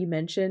ways he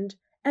mentioned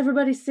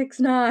everybody's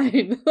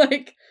 6'9".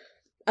 Like,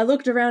 I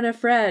looked around at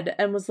Fred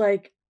and was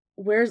like,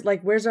 where's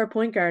our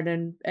point guard?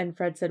 And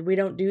Fred said, we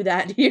don't do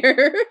that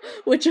here,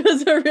 which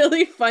was a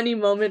really funny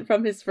moment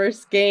from his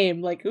first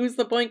game. Like, who's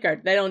the point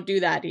guard? They don't do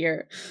that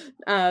here.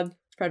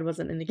 Fred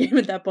wasn't in the game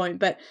at that point,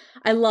 but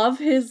I love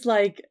his,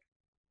 like,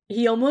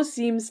 he almost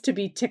seems to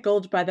be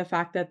tickled by the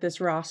fact that this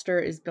roster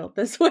is built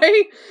this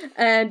way.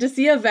 And to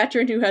see a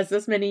veteran who has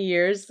this many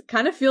years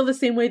kind of feel the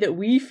same way that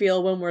we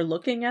feel when we're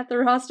looking at the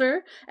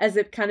roster, as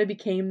it kind of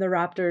became the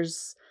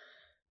Raptors'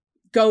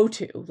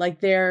 go-to. Like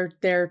their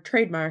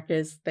trademark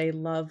is they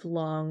love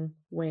long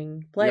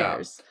wing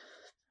players. Yeah.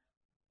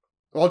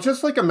 Well,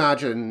 just like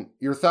imagine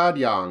you're Thad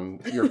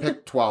Young, you're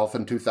picked 12th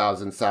in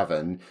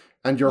 2007,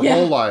 and your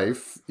whole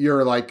life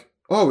you're like,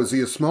 oh, is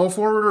he a small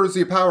forward or is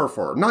he a power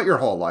forward? Not your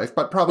whole life,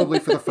 but probably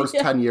for the first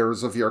 10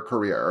 years of your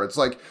career. It's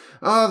like,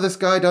 oh, this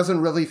guy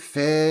doesn't really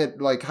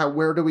fit. Like,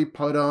 where do we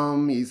put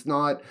him? He's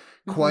not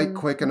quite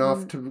quick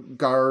enough to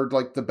guard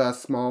like the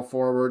best small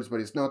forwards, but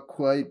he's not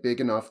quite big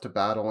enough to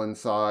battle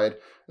inside.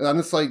 And then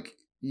it's like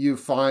you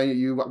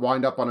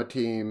wind up on a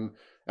team,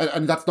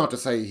 and that's not to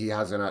say he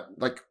hasn't,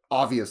 like,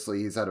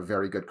 obviously he's had a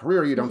very good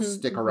career. You don't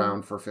stick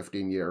around for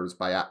 15 years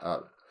by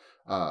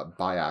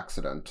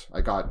accident.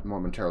 I got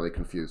momentarily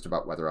confused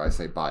about whether I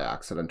say by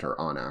accident or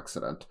on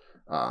accident.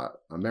 A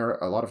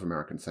lot of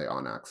Americans say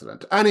on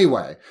accident.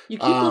 Anyway, you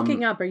keep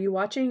looking up. Are you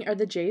watching? Are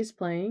the Jays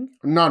playing?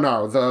 No.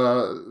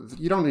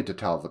 You don't need to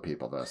tell the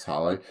people this,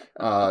 Holly.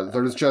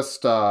 There's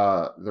just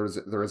there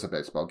is a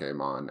baseball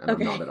game on, and I'm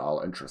not at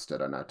all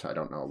interested in it. I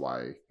don't know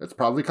why. It's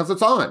probably because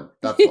it's on.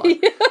 That's why.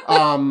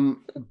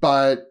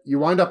 But you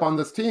wind up on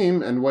this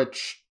team in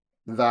which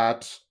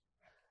that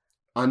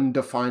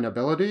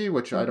undefinability,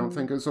 which I don't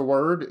think is a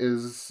word,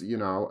 is,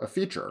 a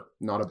feature,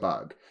 not a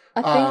bug.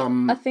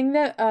 A thing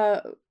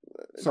that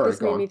sorry,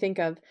 this made me think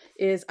of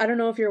is, I don't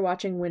know if you're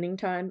watching Winning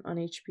Time on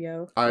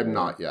HBO. I'm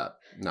not yet.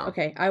 No.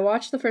 Okay, I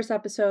watched the first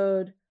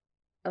episode.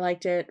 I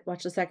liked it.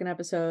 Watched the second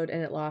episode,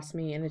 and it lost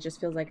me, and it just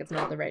feels like it's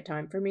not the right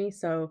time for me.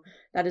 So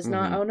that is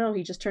not. Oh no,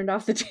 he just turned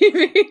off the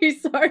TV.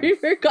 Sorry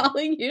for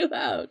calling you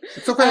out.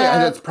 It's okay,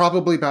 and it's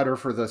probably better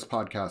for this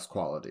podcast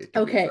quality.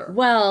 Okay,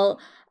 well.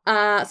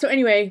 So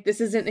anyway,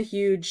 this isn't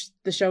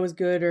the show is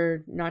good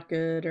or not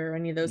good or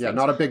any of those things. Yeah,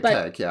 not a big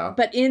take, yeah.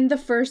 But in the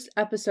first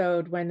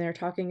episode, when they're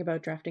talking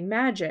about drafting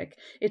Magic,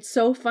 it's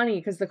so funny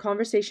because the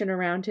conversation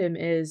around him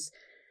is,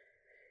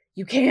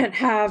 you can't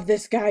have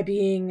this guy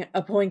being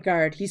a point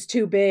guard. He's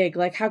too big.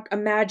 Like,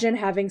 imagine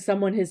having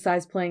someone his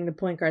size playing the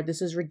point guard. This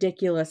is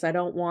ridiculous. I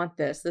don't want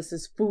this. This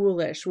is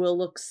foolish. We'll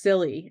look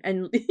silly.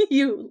 And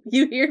you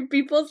hear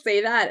people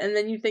say that, and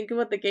then you think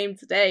about the game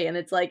today, and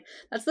it's like,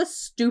 that's the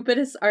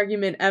stupidest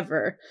argument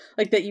ever.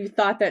 Like, that you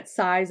thought that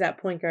size at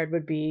point guard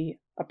would be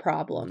a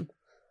problem.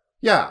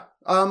 Yeah.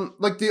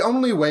 Like, the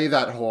only way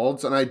that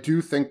holds, and I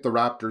do think the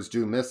Raptors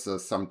do miss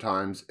this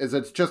sometimes, is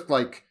it's just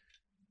like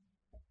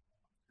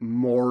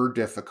more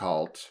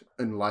difficult,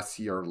 unless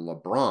you're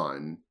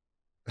LeBron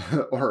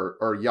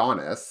or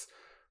Giannis,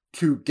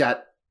 to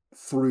get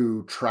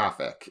through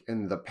traffic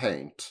in the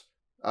paint.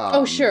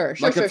 Sure.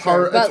 It's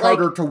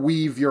harder to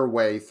weave your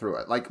way through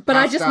it. Like, but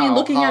Pascal, I just mean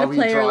looking at a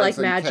player like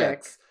Magic.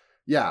 Kicks.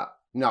 Yeah,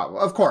 no,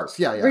 of course,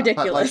 yeah.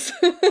 Ridiculous.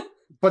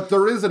 But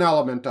there is an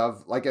element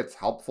of, like, it's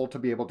helpful to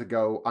be able to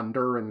go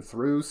under and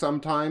through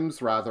sometimes,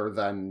 rather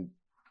than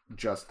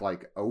just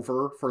like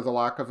over, for the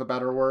lack of a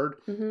better word.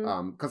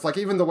 Because like,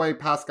 even the way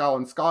Pascal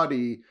and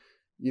Scotty,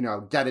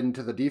 get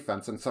into the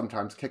defense and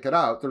sometimes kick it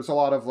out, there's a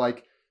lot of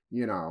like,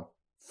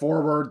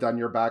 forward, then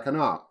you're backing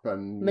up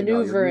and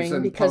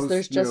maneuvering, because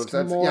there's just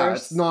more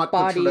it's not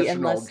body the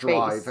traditional and less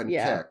drive space. and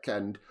kick.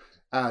 And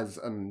as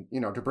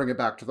to bring it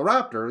back to the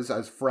Raptors,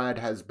 as Fred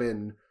has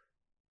been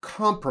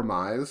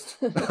compromised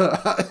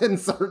in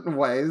certain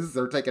ways,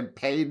 they're taking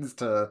pains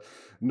to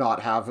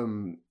not have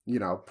him,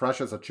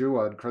 Precious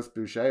Achiuwa and Chris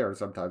Boucher are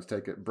sometimes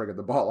bringing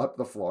the ball up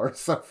the floor,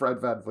 so Fred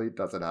VanVleet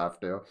doesn't have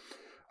to.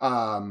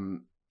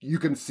 You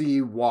can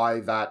see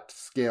why that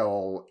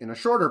skill in a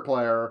shorter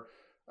player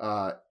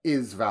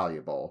is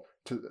valuable.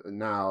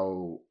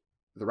 Now,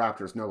 the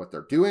Raptors know what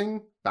they're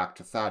doing. Back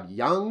to Thad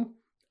Young.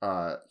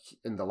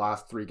 In the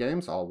last 3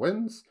 games, all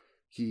wins.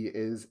 He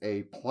is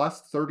a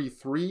plus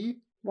 33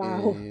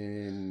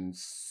 in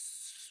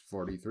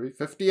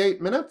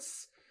 58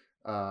 minutes.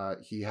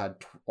 He had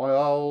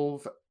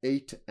 12,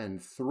 8,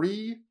 and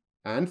 3,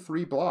 and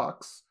 3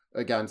 blocks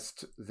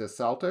against the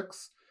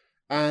Celtics.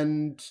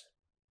 And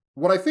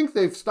what I think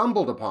they've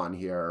stumbled upon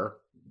here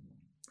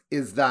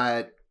is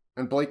that,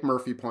 and Blake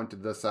Murphy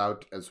pointed this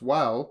out as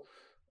well,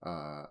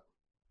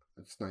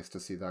 it's nice to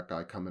see that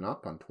guy coming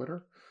up on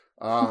Twitter.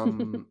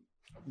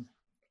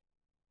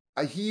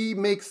 He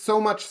makes so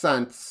much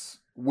sense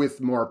with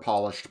more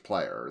polished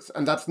players.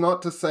 And that's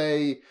not to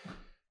say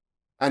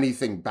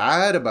anything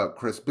bad about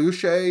Chris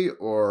Boucher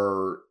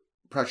or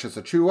Precious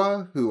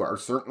Achiuwa, who are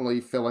certainly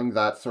filling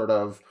that sort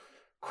of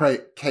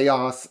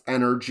chaos,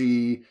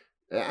 energy,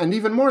 and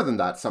even more than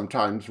that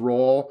sometimes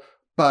role.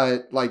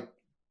 But like,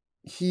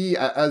 he,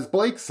 as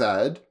Blake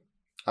said,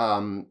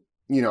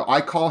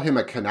 I call him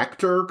a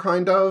connector,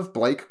 kind of.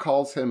 Blake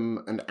calls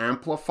him an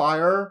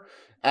amplifier,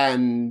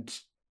 and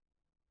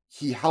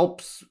he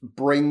helps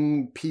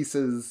bring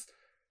pieces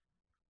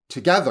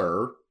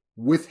together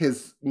with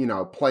his,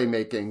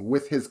 playmaking,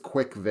 with his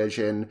quick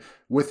vision,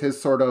 with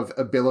his sort of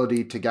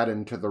ability to get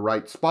into the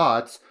right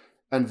spots.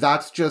 And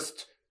that's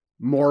just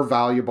more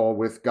valuable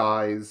with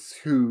guys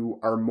who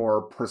are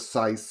more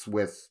precise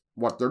with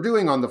what they're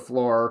doing on the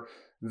floor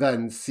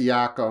than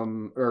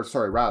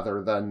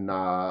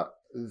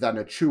than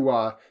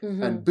Achua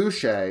and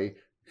Boucher,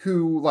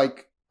 who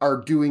like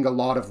are doing a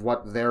lot of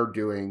what they're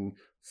doing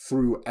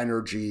through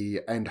energy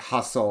and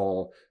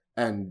hustle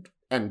and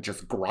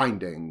just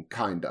grinding,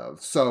 kind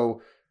of.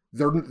 So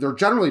they're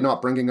generally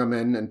not bringing them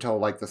in until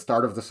like the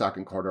start of the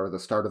second quarter, or the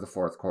start of the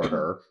fourth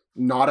quarter,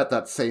 not at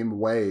that same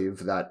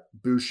wave that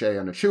Boucher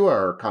and Achua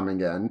are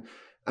coming in.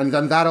 And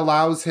then that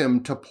allows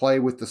him to play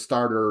with the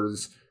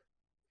starters,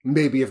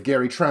 maybe if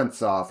Gary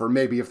Trent's off, or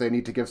maybe if they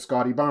need to give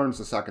Scotty Barnes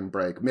a second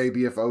break,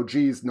 maybe if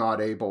OG's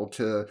not able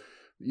to,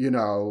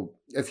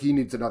 if he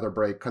needs another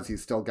break because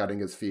he's still getting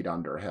his feet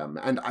under him.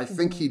 And I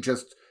think he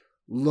just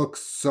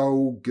looks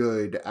so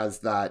good as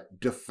that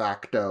de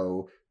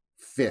facto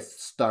fifth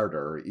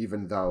starter,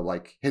 even though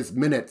like his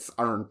minutes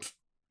aren't,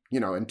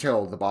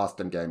 until the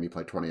Boston game, he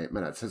played 28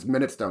 minutes. His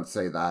minutes don't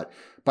say that.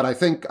 But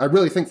I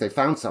really think they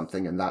found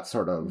something in that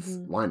sort of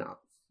lineup.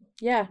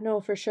 Yeah, no,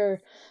 for sure.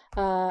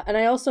 And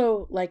I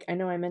also, I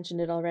know I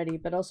mentioned it already,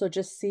 but also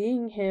just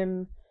seeing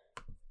him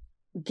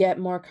get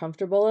more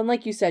comfortable. And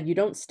like you said, you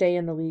don't stay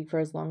in the league for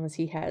as long as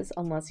he has,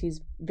 unless he's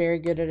very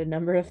good at a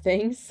number of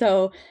things.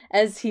 So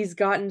as he's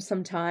gotten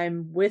some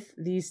time with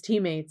these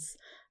teammates,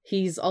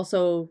 he's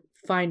also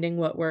finding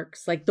what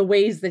works, like the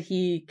ways that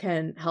he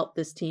can help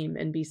this team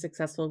and be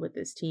successful with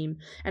this team.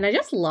 And I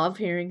just love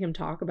hearing him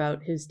talk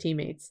about his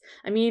teammates.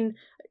 I mean,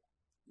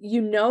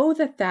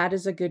 that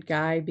is a good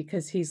guy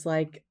because he's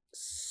like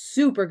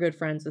super good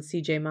friends with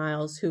CJ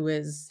Miles, who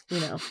is,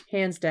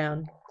 hands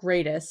down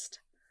greatest.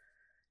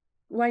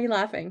 Why are you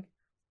laughing?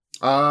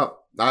 I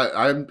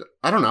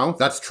don't know.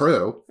 That's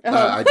true.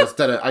 I just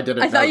did it. I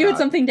didn't. I thought you had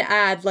something to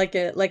add, like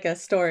a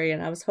story,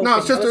 and I was hoping. No,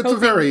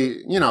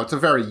 it's a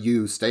very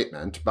you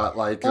statement, but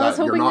like I was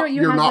hoping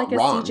you're not like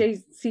wrong. A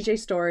CJ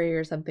story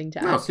or something to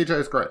add. No, CJ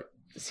is great.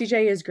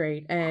 CJ is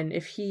great, and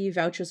if he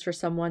vouches for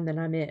someone, then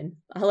I'm in.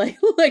 like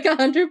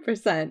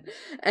 100%.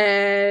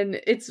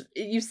 And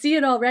you see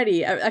it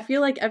already. I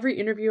feel like every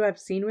interview I've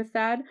seen with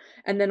Thad,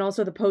 and then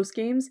also the post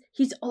games,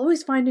 he's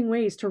always finding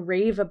ways to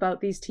rave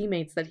about these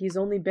teammates that he's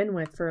only been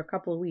with for a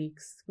couple of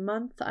weeks,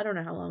 month. I don't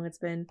know how long it's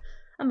been.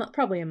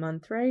 Probably a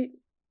month, right?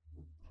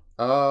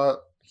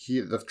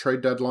 The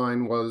trade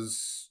deadline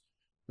was.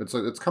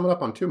 It's coming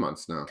up on 2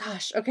 months now.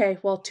 Gosh, okay.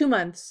 Well, 2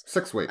 months.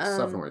 6 weeks,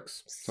 7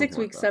 weeks. 6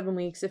 weeks, 7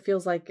 weeks. It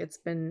feels like it's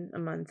been a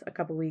month, a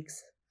couple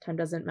weeks. Time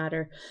doesn't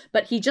matter.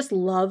 But he just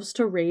loves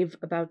to rave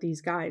about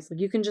these guys. Like,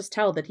 you can just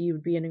tell that he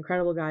would be an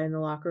incredible guy in the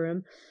locker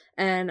room.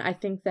 And I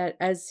think that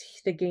as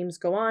the games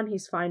go on,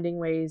 he's finding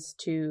ways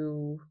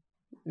to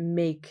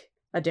make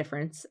a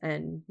difference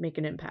and make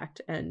an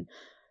impact. And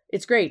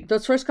it's great.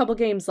 Those first couple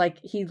games,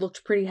 he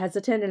looked pretty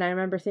hesitant. And I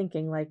remember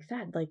thinking,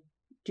 Thad,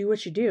 do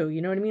what you do.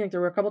 You know what I mean? There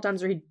were a couple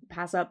times where he'd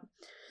pass up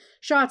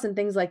shots and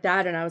things like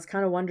that. And I was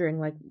kind of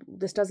wondering,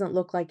 this doesn't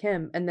look like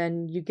him. And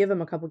then you give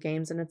him a couple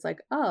games and it's like,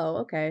 oh,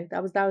 okay.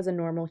 That was a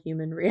normal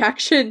human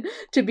reaction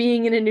to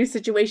being in a new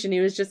situation. He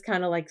was just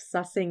kind of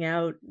sussing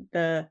out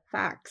the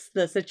facts,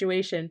 the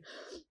situation.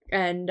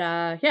 And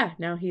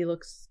now he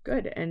looks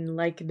good. And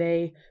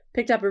they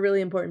picked up a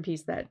really important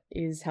piece that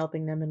is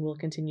helping them and will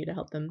continue to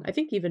help them, I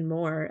think, even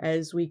more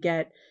as we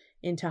get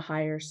into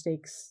higher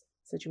stakes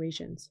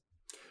situations.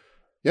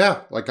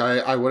 Yeah,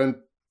 I wouldn't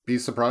be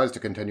surprised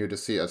to continue to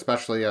see,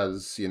 especially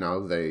as,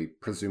 they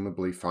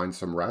presumably find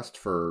some rest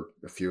for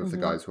a few of the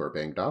guys who are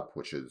banged up,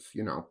 which is,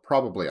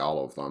 probably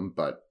all of them,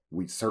 but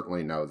we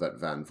certainly know that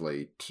Van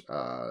Vliet,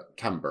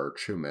 Kemba,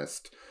 who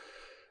missed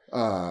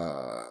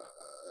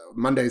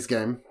Monday's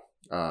game,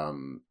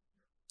 OG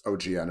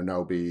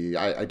Anunoby,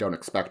 I don't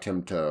expect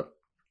him to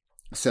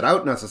sit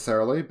out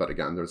necessarily, but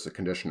again, there's a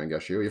conditioning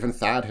issue. Even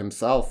Thad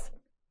himself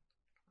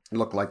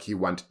looked like he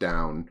went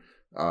down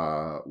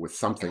with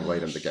something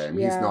late in the game.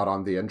 Yeah. He's not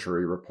on the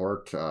injury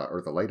report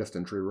or the latest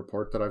injury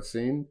report that I've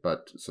seen,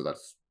 but so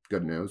that's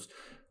good news.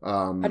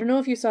 I don't know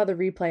if you saw the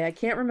replay. I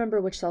can't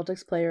remember which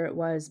Celtics player it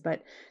was,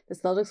 but the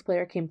Celtics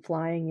player came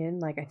flying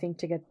in, I think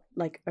to get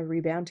a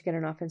rebound, to get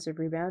an offensive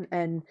rebound,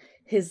 and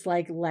his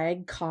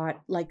leg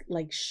caught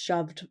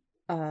shoved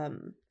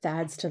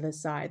Thad's to the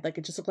side.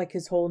 It just looked like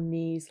his whole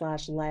knee /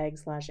 leg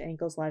 /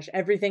 ankle /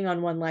 everything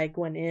on one leg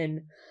went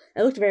in.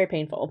 It looked very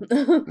painful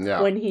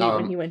when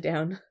he went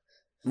down.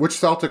 Which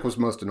Celtic was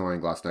most annoying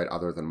last night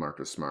other than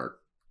Marcus Smart?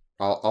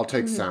 I'll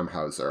take Sam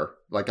Hauser.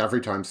 Every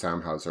time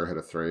Sam Hauser hit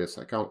a three, it's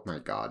oh my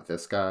God,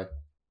 this guy.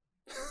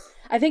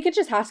 I think it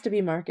just has to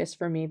be Marcus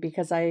for me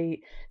because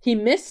he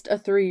missed a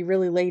three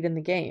really late in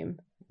the game.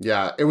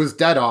 Yeah, it was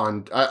dead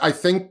on. I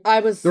think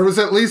there was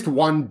at least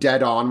one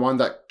dead on one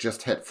that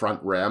just hit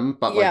front rim,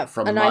 but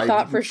from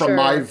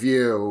my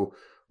view,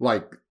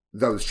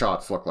 those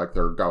shots look like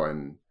they're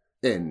going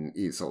in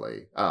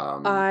easily.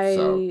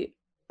 I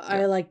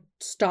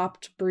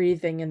stopped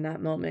breathing in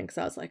that moment because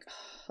I was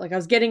I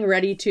was getting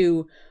ready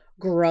to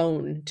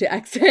groan, to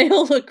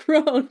exhale a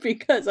groan,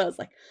 because I was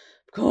of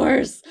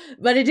course,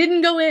 but it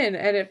didn't go in,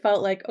 and it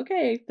felt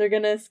okay, they're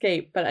gonna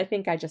escape. But I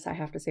think I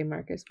have to say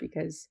Marcus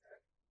because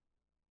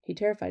He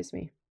terrifies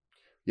me.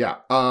 Yeah.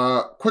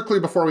 Quickly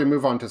before we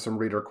move on to some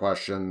reader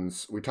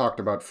questions, we talked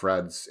about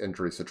Fred's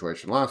injury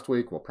situation last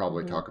week. We'll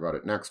probably talk about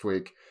it next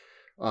week.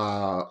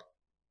 No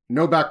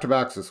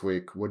back-to-backs this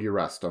week. Would you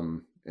rest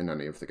him in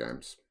any of the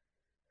games?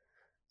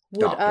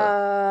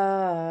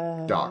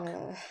 Would,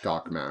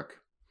 Doc Mac.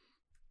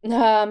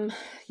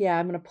 Yeah,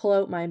 I'm gonna pull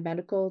out my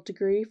medical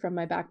degree from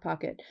my back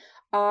pocket.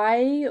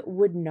 I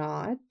would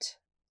not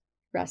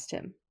rest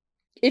him.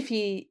 If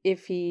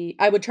he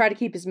I would try to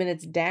keep his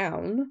minutes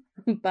down,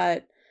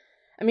 but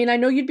I mean, I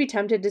know you'd be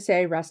tempted to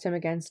say rest him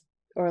against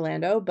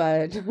Orlando,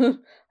 but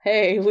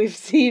hey, we've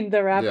seen the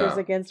Raptors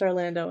against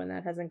Orlando and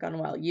that hasn't gone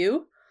well.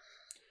 You?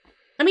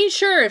 I mean,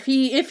 sure, if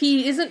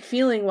he isn't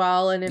feeling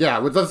well and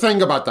with the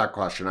thing about that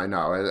question, I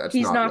know it's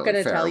he's not really going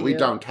to fair. tell you. We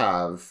don't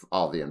have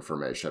all the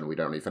information. We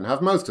don't even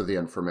have most of the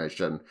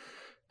information,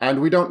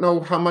 and we don't know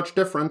how much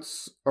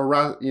difference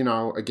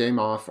a game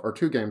off or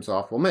 2 games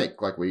off will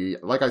make.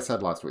 Like I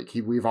said last week,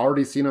 we've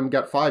already seen him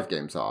get 5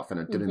 games off, and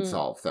it didn't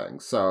solve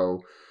things.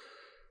 So,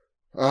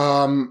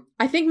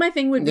 I think my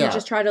thing would be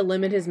just try to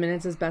limit his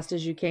minutes as best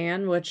as you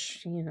can,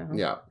 which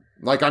Yeah.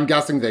 Like, I'm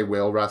guessing they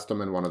will rest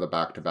him in one of the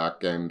back-to-back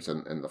games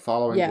in the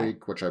following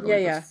week, which I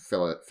believe is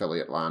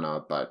Philly,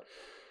 Atlanta. But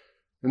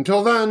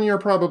until then, you're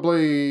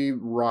probably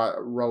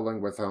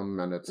rolling with him,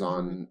 and it's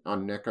on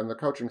Nick and the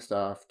coaching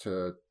staff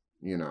to,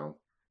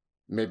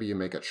 maybe you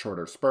make it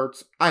shorter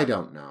spurts. I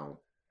don't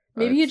know.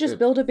 Maybe you just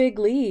build a big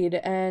lead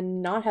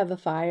and not have a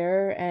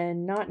fire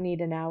and not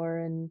need an hour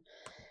and...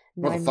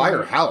 Well, the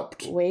fire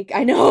helped.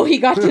 I know he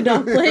got to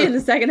not play in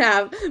the second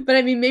half, but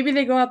I mean, maybe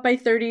they go up by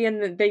 30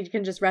 and they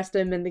can just rest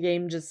him and the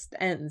game just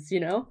ends,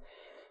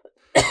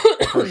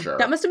 For sure.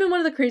 That must have been one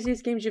of the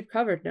craziest games you've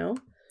covered, no?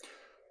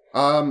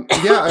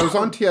 Yeah, I was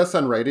on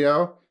TSN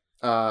radio,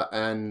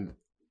 and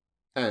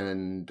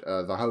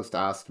the host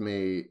asked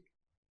me,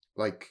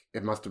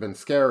 it must have been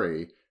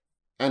scary,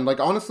 and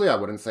honestly, I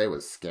wouldn't say it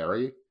was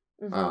scary,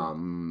 but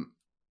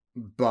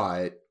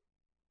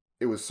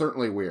it was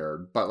certainly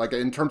weird. But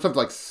in terms of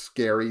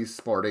scary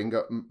sporting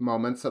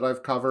moments that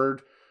I've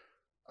covered,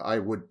 I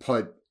would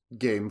put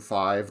Game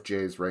 5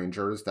 Jays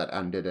Rangers that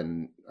ended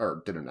didn't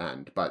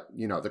end, but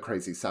the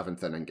crazy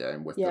 7th inning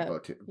game with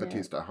the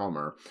Bautista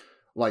homer.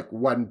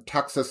 When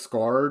Texas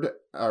scored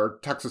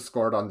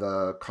on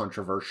the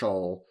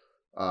controversial,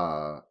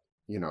 the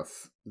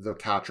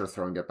catcher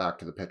throwing it back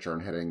to the pitcher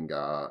and hitting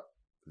the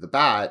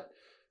bat.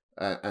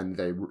 And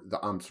the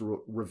umps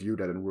reviewed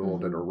it and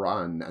ruled it a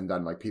run, and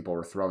then people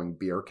were throwing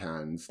beer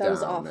cans down. That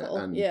was awful.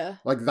 And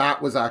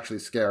that was actually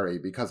scary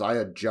because I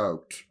had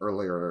joked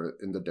earlier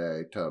in the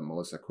day to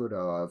Melissa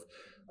Kudo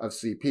of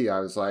CP.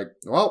 I was like,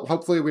 well,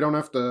 hopefully we don't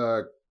have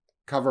to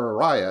cover a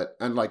riot.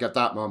 And at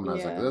that moment, I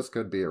was like, this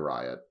could be a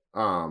riot.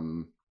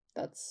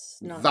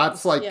 That's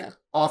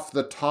off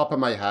the top of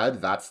my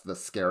head, that's the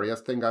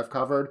scariest thing I've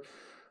covered.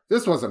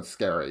 This wasn't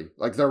scary.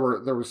 There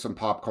was some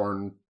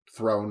popcorn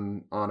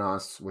thrown on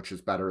us, which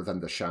is better than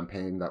the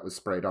champagne that was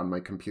sprayed on my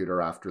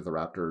computer after the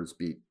Raptors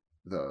beat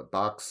the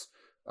Bucks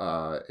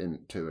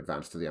to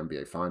advance to the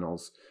NBA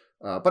Finals.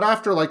 But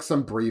after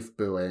some brief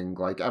booing,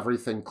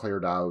 everything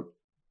cleared out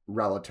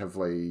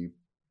relatively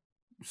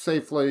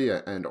safely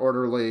and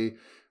orderly.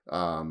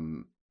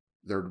 There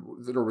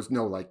was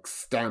no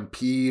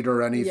stampede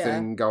or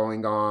anything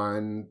going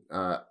on.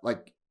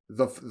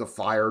 The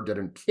fire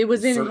didn't. It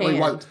was in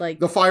hand.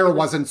 The fire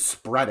wasn't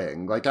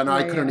spreading. And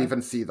I couldn't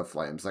even see the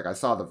flames. I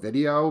saw the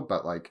video,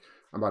 but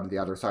I'm on the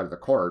other side of the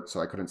court,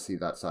 so I couldn't see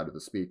that side of the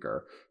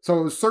speaker. So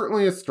it was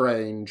certainly a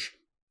strange.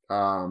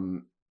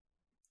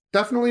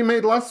 Definitely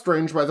made less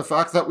strange by the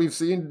fact that we've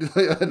seen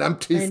an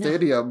empty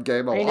stadium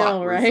game a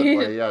lot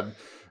recently, and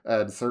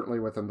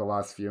certainly within the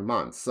last few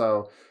months.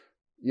 So,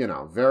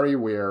 very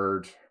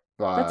weird.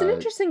 But that's an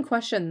interesting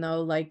question,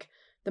 though.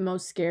 The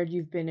most scared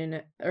you've been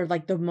in, or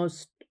the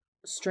most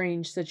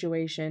strange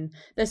situation.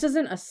 This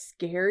isn't a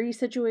scary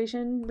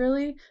situation,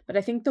 really, but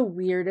I think the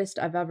weirdest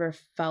I've ever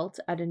felt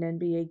at an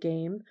NBA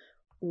game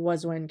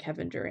was when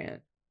Kevin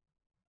Durant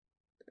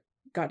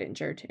got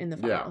injured in the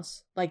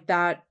finals.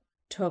 That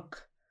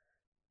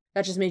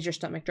just made your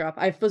stomach drop.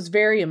 I was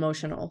very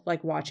emotional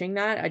watching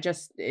that.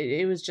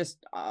 It was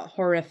just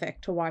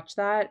horrific to watch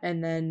that.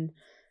 And then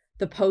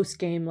the post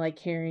game,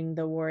 hearing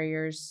the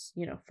Warriors,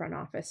 front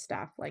office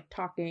staff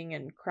talking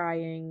and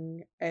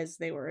crying as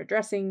they were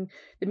addressing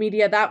the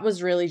media, that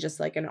was really just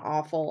an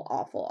awful,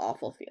 awful,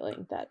 awful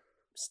feeling that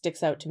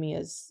sticks out to me.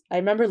 As I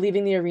remember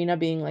leaving the arena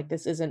being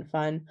this isn't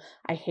fun.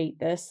 I hate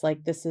this.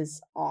 This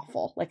is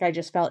awful. I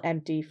just felt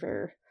empty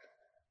for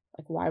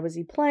why was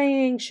he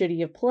playing? Should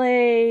he have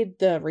played?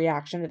 The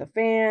reaction to the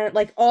fan,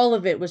 all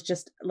of it was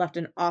just left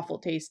an awful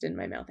taste in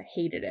my mouth. I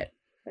hated it.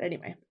 But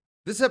anyway.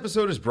 This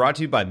episode is brought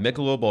to you by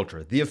Michelob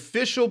Ultra, the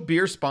official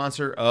beer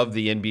sponsor of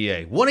the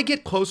NBA. Want to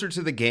get closer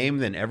to the game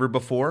than ever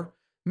before?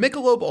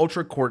 Michelob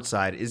Ultra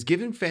Courtside is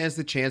giving fans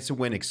the chance to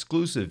win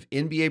exclusive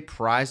NBA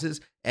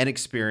prizes and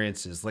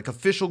experiences like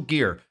official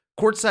gear,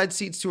 courtside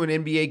seats to an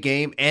NBA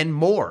game, and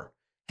more.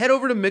 Head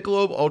over to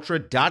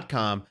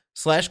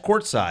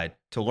MichelobUltra.com/courtside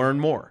to learn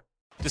more.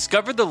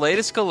 Discover the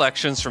latest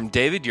collections from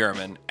David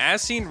Yurman,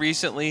 as seen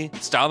recently,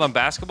 styled on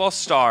basketball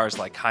stars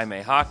like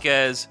Jaime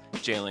Jaquez,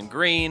 Jalen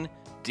Green,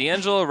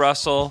 D'Angelo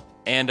Russell,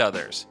 and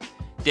others.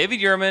 David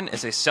Yurman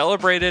is a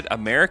celebrated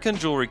American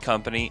jewelry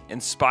company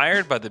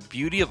inspired by the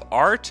beauty of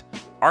art,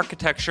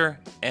 architecture,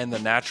 and the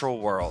natural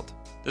world.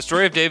 The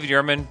story of David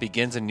Yurman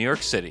begins in New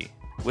York City,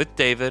 with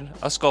David,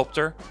 a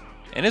sculptor,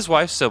 and his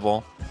wife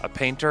Sybil, a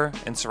painter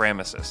and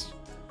ceramicist.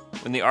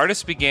 When the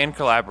artists began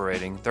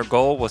collaborating, their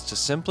goal was to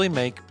simply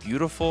make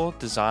beautiful,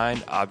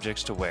 designed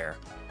objects to wear.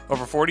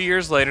 Over 40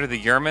 years later, the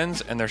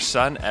Yurmans and their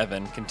son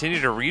Evan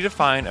continue to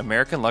redefine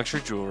American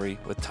luxury jewelry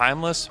with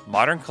timeless,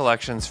 modern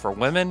collections for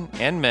women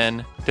and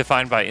men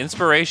defined by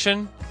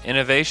inspiration,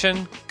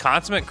 innovation,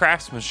 consummate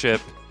craftsmanship,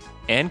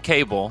 and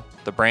Cable,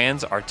 the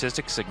brand's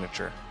artistic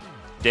signature.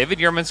 David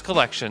Yurman's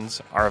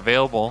collections are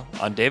available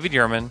on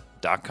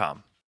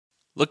davidyurman.com.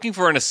 Looking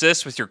for an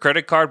assist with your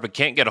credit card but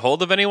can't get a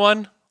hold of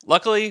anyone?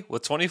 Luckily,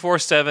 with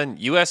 24/7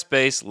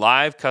 US-based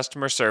live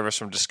customer service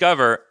from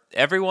Discover,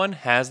 everyone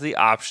has the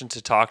option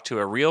to talk to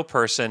a real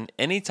person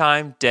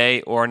anytime,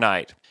 day or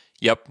night.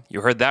 Yep,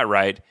 you heard that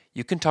right.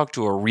 You can talk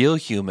to a real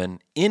human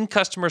in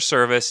customer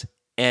service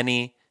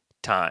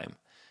anytime.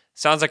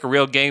 Sounds like a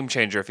real game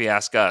changer if you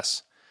ask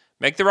us.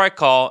 Make the right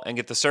call and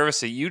get the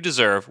service that you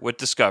deserve with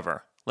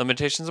Discover.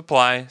 Limitations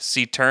apply.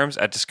 See terms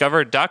at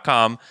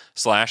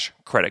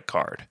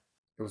discover.com/creditcard.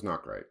 It was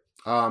not great.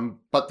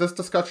 But this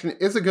discussion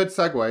is a good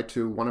segue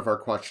to one of our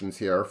questions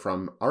here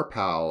from our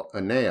pal,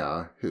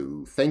 Anea,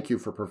 who, thank you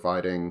for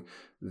providing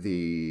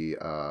the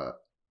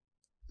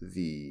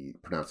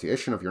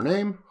pronunciation of your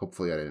name.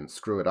 Hopefully I didn't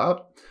screw it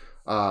up.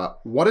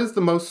 What is the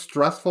most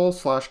stressful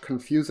 /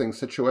 confusing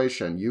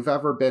situation you've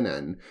ever been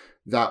in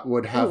that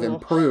would have been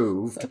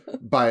improved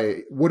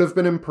by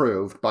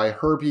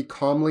Herbie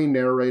calmly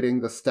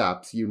narrating the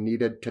steps you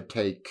needed to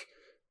take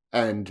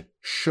and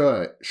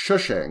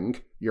shushing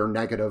your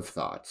negative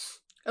thoughts?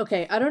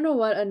 Okay, I don't know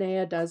what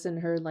Anea does in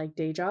her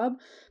day job,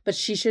 but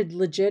she should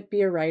legit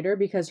be a writer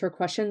because her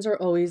questions are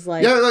always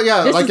like,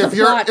 yeah. This Like is if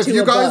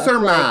you guys are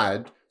like,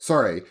 mad,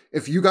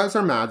 if you guys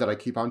are mad that I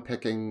keep on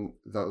picking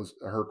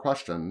her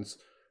questions,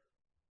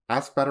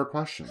 ask better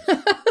questions.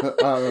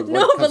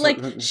 No,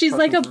 but she's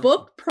like a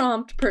book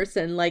prompt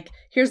person. Like,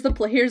 here's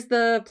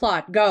the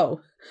plot.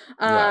 Go.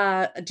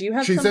 Do you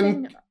have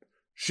something?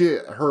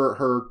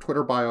 Her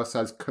Twitter bio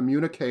says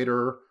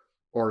communicator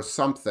or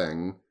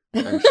something,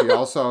 and she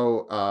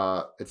also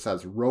it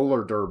says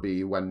roller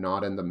derby when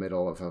not in the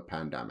middle of a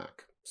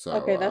pandemic. So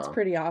okay, that's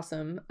pretty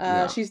awesome.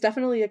 She's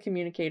definitely a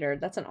communicator.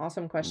 That's an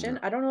awesome question.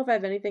 I don't know if I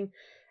have anything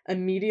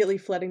immediately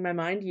flooding my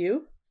mind.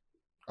 You?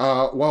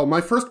 Well,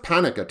 my first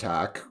panic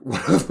attack would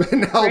have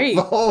been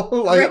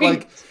helpful.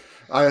 I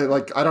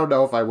don't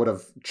know if I would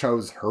have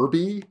chose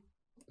Herbie,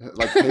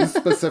 his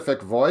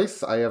specific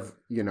voice. I have,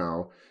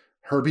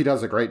 Herbie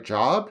does a great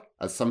job.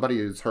 As somebody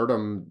who's heard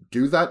him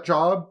do that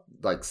job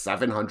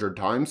 700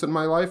 times in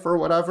my life or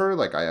whatever,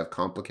 I have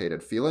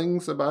complicated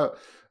feelings about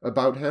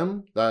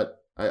him that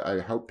I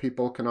hope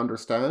people can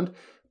understand.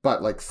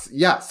 But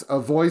yes, a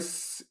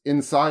voice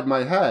inside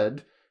my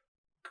head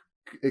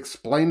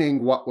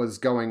explaining what was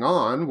going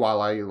on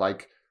while I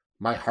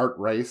my heart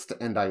raced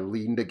and I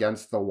leaned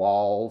against the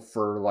wall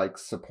for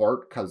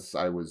support because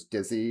I was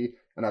dizzy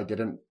and I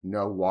didn't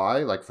know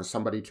why. For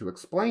somebody to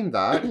explain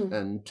that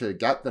and to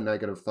get the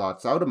negative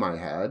thoughts out of my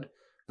head,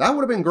 that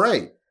would have been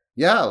great.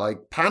 Yeah,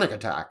 panic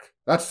attack.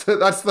 That's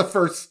the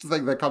first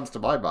thing that comes to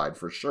my mind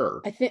for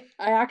sure. I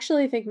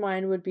actually think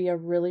mine would be a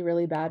really,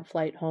 really bad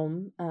flight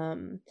home.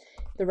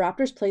 The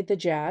Raptors played the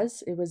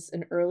Jazz. It was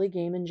an early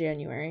game in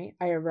January.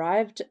 I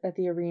arrived at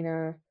the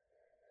arena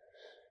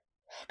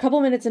a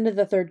couple minutes into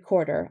the third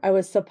quarter. I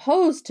was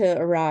supposed to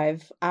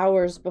arrive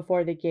hours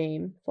before the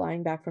game,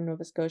 flying back from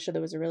Nova Scotia.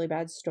 There was a really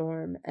bad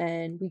storm,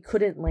 and we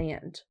couldn't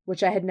land,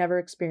 which I had never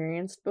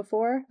experienced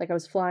before. I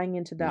was flying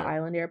into the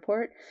island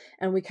airport,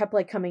 and we kept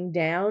coming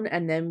down,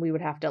 and then we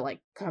would have to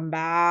come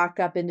back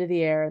up into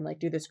the air and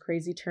do this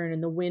crazy turn.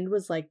 And the wind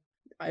was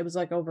it was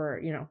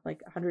over,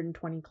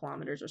 120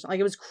 kilometers or something.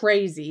 It was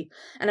crazy.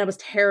 And I was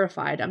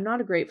terrified. I'm not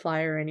a great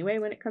flyer anyway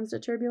when it comes to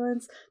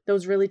turbulence.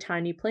 Those really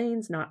tiny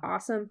planes, not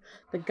awesome.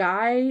 The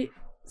guy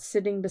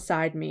sitting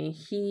beside me,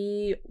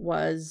 he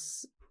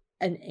was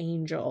an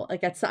angel.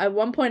 At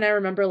one point I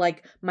remember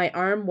my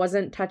arm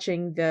wasn't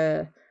touching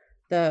the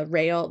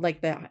rail,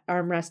 the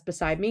armrest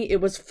beside me. It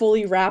was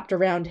fully wrapped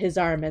around his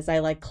arm as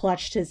I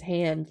clutched his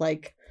hand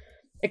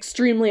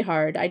extremely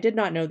hard. I did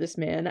not know this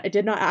man. I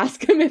did not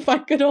ask him if I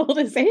could hold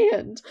his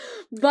hand,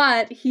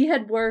 but he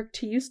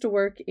used to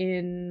work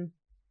in,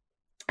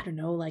 I don't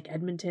know,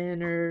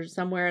 Edmonton or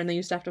somewhere, and they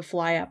used to have to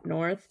fly up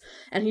north.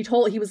 And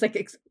he was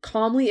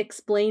calmly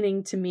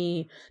explaining to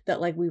me that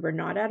we were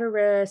not at a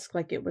risk,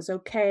 it was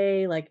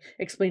okay,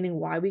 explaining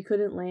why we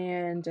couldn't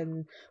land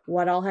and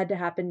what all had to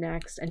happen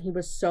next. And he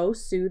was so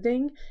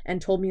soothing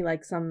and told me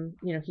some,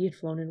 he had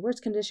flown in worse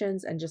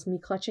conditions, and just me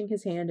clutching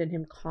his hand and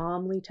him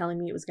calmly telling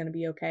me it was going to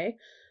be okay.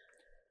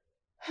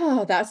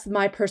 Oh, that's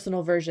my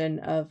personal version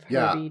of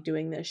Herbie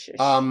doing this.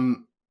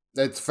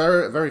 It's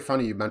very, very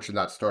funny you mentioned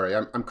that story.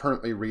 I'm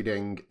currently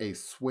reading A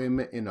Swim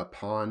in a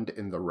Pond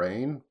in the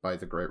Rain by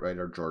the great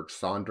writer George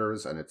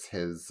Saunders, and it's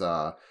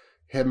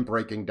him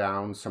breaking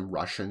down some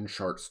Russian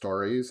short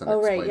stories and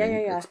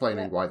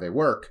explaining why they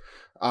work.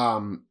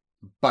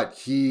 But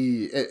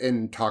he,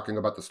 in talking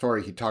about the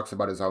story, he talks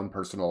about his own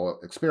personal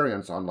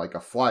experience on like a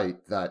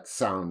flight that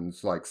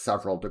sounds like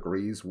several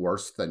degrees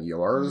worse than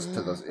yours,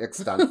 to the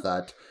extent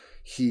that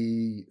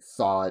he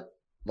thought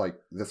like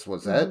this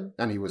was it,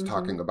 and he was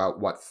talking about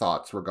what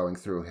thoughts were going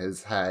through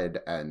his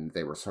head, and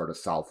they were sort of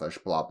selfish,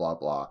 blah blah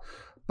blah.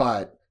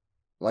 But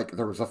like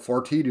there was a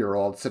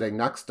 14-year-old sitting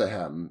next to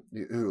him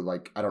who,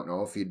 like, I don't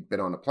know if he'd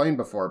been on a plane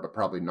before, but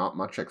probably not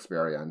much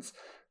experience,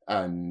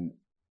 and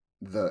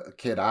the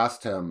kid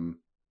asked him,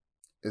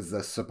 "Is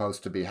this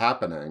supposed to be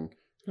happening?"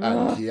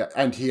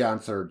 And he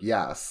answered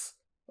yes,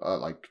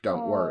 like,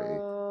 "Don't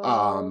worry."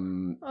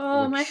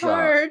 My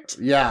heart.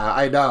 Yeah,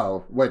 I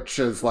know, which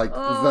is like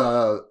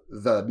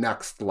the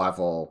next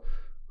level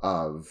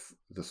of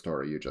the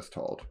story you just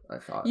told, I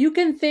thought. You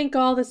can think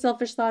all the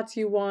selfish thoughts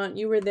you want.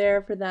 You were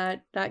there for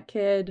that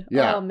kid.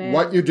 Yeah, oh, man.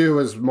 What you do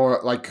is more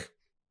like,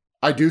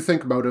 I do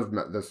think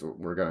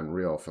we're getting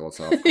real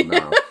philosophical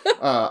now.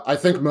 I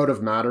think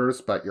motive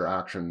matters, but your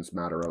actions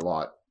matter a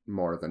lot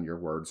more than your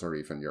words or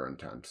even your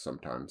intent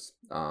sometimes.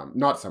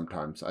 Not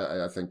sometimes.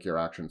 I think your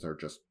actions are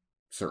just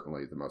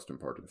certainly the most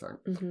important thing.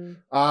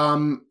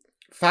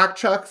 Fact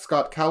check,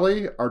 Scott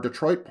Kelly. Are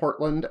Detroit,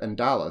 Portland, and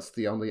Dallas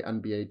the only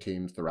NBA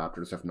teams the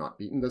Raptors have not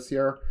beaten this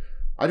year?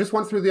 I just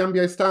went through the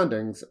NBA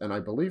standings, and I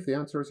believe the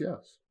answer is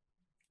yes.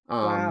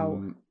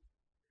 Wow.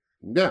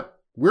 Yeah.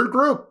 Weird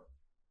group.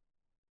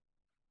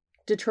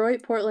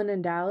 Detroit, Portland,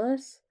 and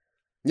Dallas?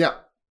 Yeah.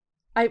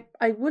 I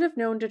would have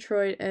known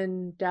Detroit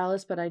and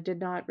Dallas, but I did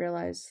not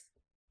realize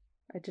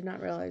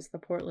the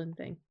Portland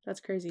thing. That's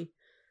crazy.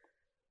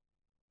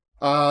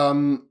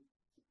 Ryan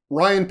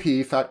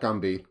P. Fat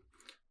Gumby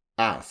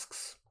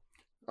asks,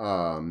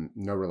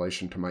 no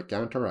relation to Mike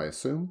Ganter, I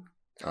assume,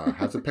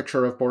 has a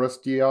picture of Boris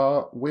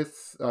Diaw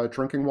with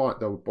drinking wine,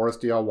 the Boris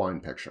Diaw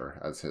wine picture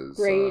as his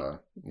great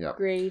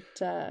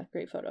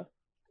photo.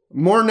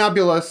 More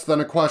nebulous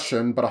than a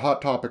question, but a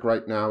hot topic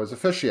right now is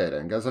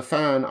officiating. As a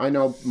fan, I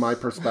know my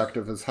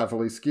perspective is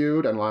heavily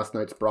skewed, and last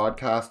night's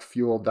broadcast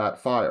fueled that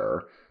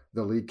fire.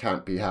 The league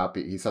can't be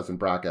happy, he says in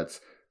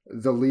brackets,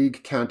 the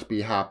league can't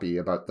be happy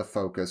about the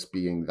focus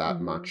being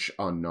that much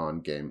on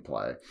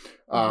non-gameplay.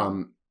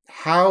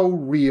 How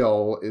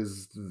real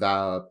is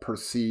the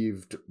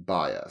perceived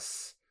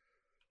bias?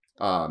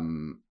 I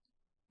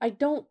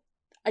don't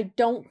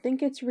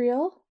think it's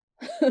real.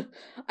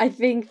 I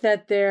think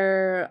that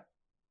there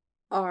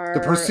are...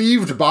 The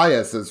perceived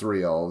bias is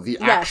real. The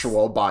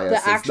actual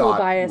bias is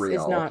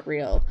not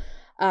real.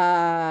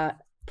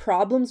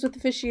 Problems with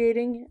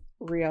officiating,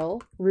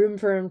 real. Room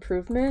for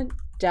improvement,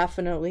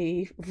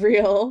 definitely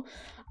real.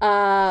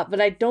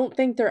 But I don't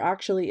think there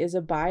actually is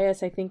a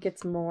bias. I think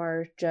it's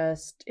more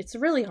just, it's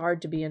really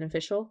hard to be an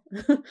official.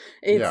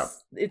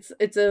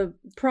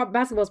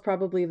 Basketball is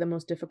probably the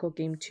most difficult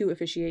game to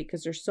officiate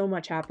because there's so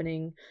much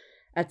happening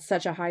at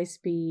such a high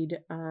speed.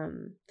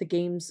 The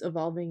game's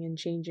evolving and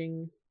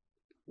changing,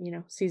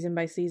 season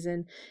by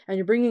season, and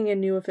you're bringing in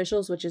new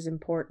officials, which is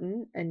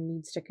important and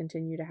needs to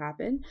continue to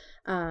happen.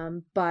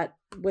 But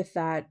with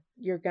that,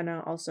 you're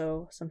gonna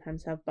also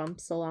sometimes have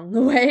bumps along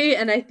the way.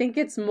 And I think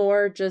it's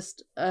more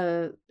just,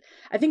 I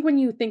think when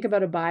you think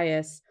about a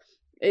bias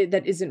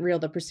that isn't real,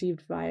 the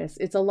perceived bias,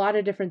 it's a lot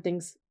of different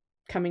things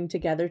coming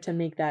together to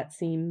make that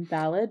seem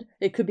valid.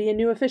 It could be a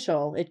new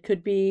official. It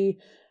could be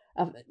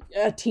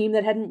a team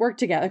that hadn't worked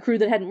together, a crew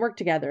that hadn't worked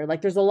together.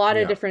 Like there's a lot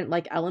of different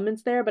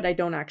elements there, but I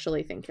don't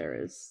actually think there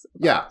is.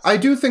 Yeah, I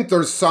do think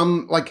there's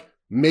some,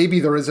 maybe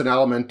there is an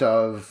element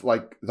of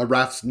the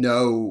refs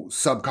know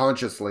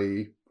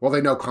subconsciously, well,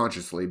 they know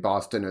consciously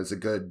Boston is a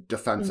good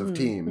defensive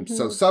team.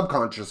 So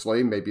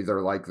subconsciously, maybe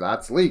they're like,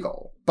 that's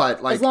legal.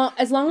 But as long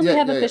as we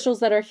have officials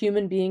that are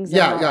human beings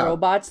and not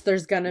robots,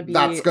 there's gonna be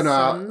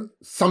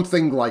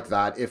something like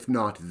that, if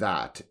not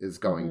that, is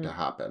going to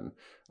happen.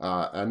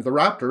 And the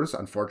Raptors,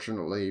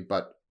 unfortunately,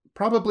 but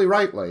probably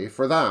rightly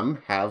for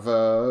them, have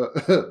a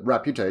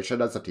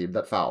reputation as a team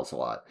that fouls a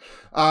lot.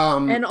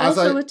 And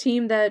also a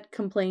team that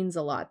complains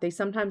a lot. They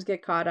sometimes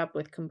get caught up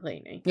with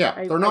complaining.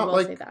 Yeah, they're not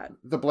like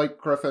the Blake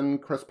Griffin,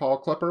 Chris Paul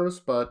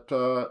Clippers, but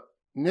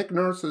Nick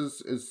Nurse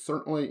is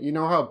certainly, you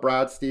know how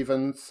Brad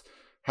Stevens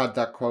had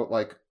that quote,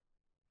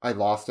 I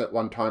lost it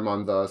one time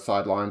on the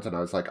sidelines and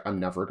I was like,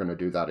 I'm never going to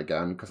do that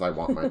again because I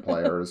want my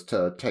players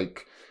to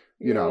take,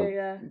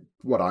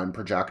 what I'm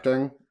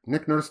projecting.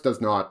 Nick Nurse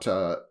does not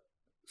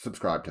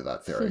subscribe to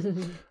that theory.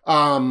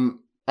 I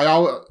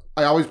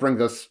always bring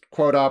this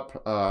quote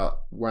up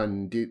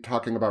when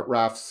talking about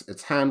refs.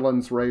 It's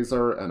Hanlon's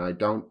razor, and I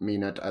don't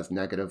mean it as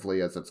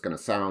negatively as it's going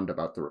to sound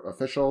about the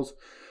officials.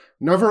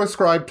 Never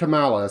ascribe to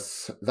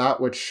malice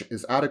that which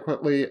is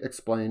adequately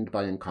explained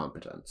by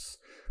incompetence.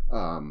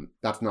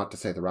 That's not to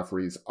say the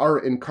referees are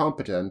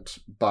incompetent,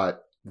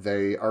 but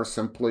they are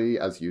simply,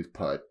 as you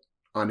put,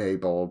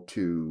 unable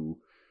to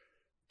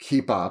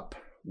keep up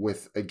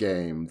with a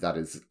game that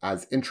is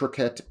as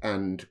intricate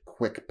and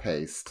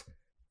quick-paced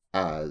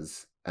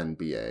as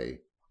NBA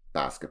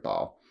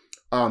basketball.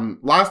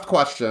 Last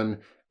question,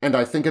 and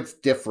I think it's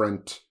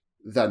different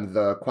than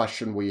the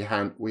question we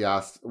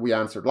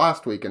answered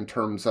last week in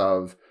terms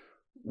of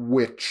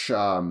which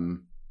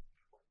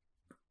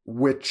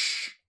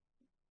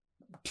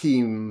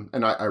team,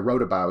 and I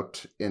wrote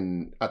about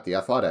at The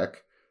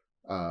Athletic,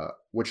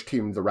 which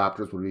team the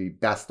Raptors would be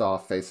best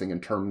off facing in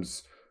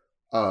terms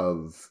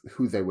of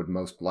who they would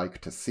most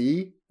like to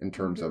see in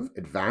terms of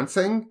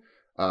advancing.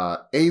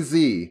 AZ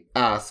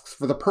asks,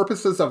 for the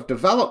purposes of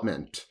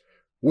development,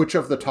 which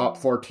of the top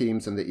 4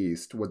 teams in the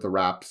East would the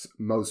Raps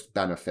most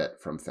benefit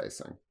from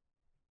facing?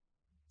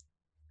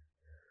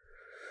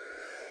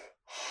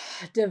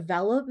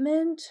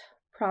 Development?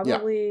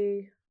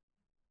 Probably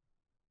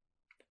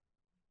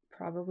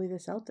the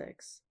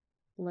Celtics.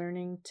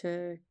 Learning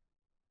to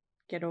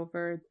get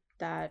over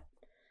that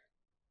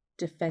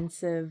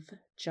defensive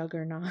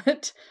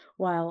juggernaut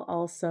while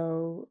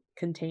also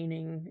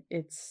containing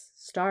its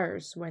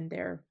stars when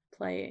they're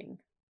playing.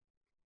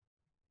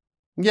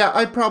 Yeah,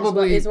 I'd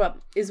probably is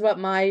what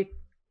my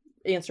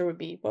answer would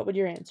be. What would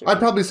your answer be? I'd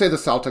probably say the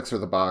Celtics or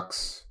the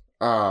Bucks.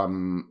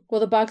 Well,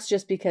 the Bucks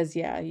just because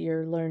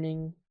you're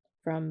learning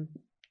from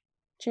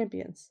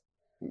champions.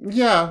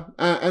 Yeah,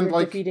 and you're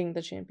like defeating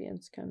the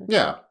champions kind of.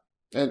 Yeah.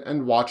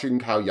 And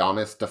watching how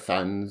Giannis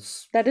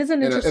defends that is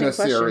an interesting in a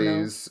question,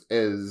 series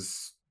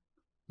is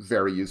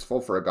very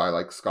useful for a guy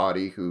like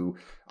Scotty, who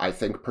I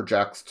think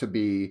projects to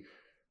be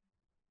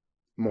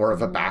more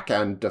of a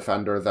back-end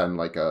defender than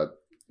like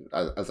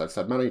as I've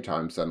said many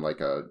times, than like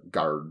a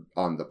guard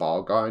on the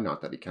ball guy.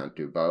 Not that he can't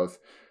do both.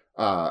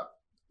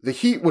 The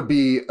Heat would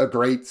be a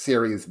great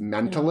series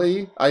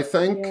mentally, I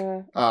think.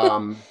 Yeah.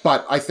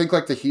 But I think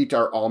like the Heat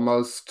are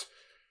almost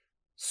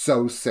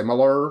so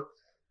similar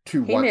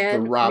to the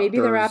Raptors. Maybe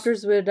the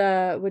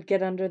Raptors would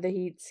get under the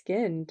Heat's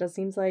skin.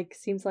 Seems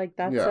like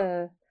that's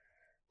a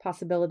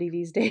possibility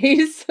these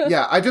days.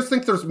 Yeah, I just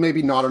think there's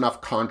maybe not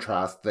enough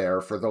contrast there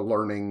for the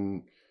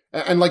learning,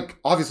 and like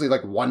obviously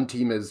like one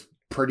team is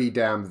pretty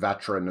damn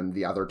veteran and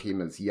the other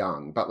team is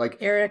young, but like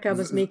Eric, I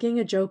was making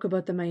a joke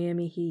about the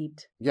Miami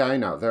Heat. Yeah, I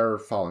know they're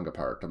falling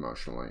apart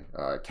emotionally.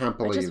 Can't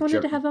believe I just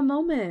wanted to have a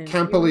moment.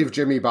 Can't believe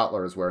Jimmy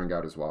Butler is wearing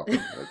out his welcome.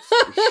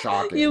 It's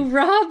shocking. You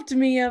robbed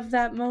me of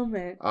that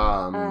moment.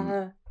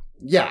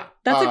 Yeah,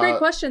 that's a great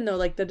question though.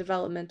 Like the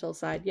developmental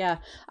side. Yeah,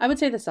 I would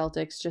say the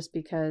Celtics just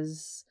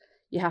because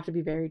you have to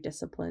be very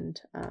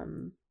disciplined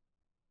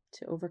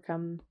to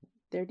overcome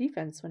their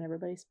defense when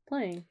everybody's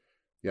playing.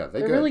 Yeah,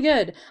 they're really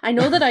good. I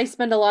know that I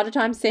spend a lot of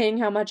time saying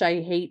how much I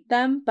hate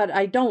them, but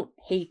I don't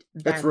hate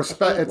them. It's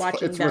respect.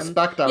 It's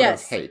respect out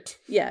of hate.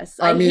 Yes,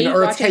 I mean, hate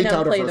watching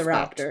them play the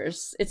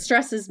Raptors. It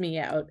stresses me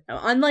out.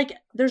 Unlike,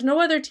 there's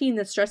no other team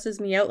that stresses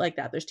me out like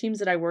that. There's teams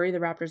that I worry the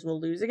Raptors will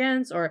lose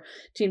against, or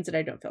teams that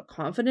I don't feel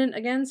confident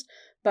against.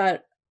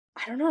 But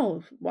I don't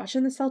know.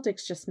 Watching the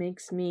Celtics just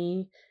makes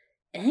me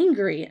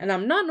angry, and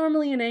I'm not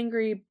normally an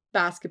angry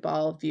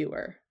basketball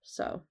viewer.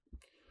 So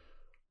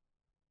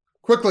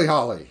quickly,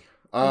 Holly.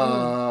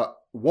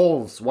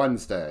 Wolves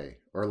Wednesday,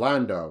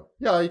 Orlando,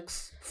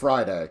 yikes,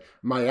 Friday,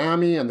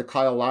 Miami and the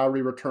Kyle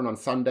Lowry return on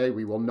Sunday.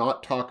 We will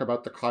not talk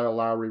about the Kyle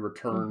Lowry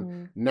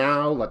return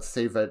now. Let's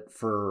save it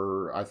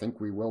for, I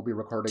think we will be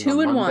recording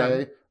on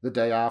Monday, the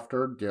day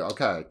after. Yeah,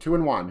 okay,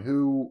 2-1.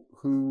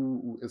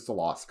 Who is the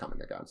loss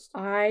coming against?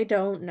 I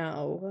don't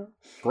know.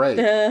 Great,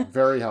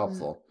 very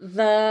helpful.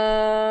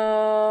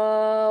 The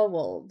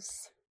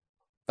Wolves.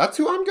 That's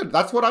who I'm good.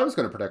 That's what I was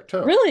going to predict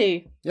too.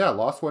 Really? Yeah,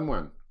 loss,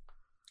 win.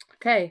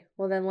 Okay,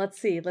 well then let's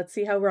see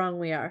how wrong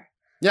we are.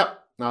 Yep,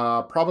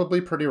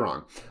 probably pretty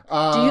wrong.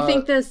 Do you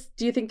think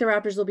the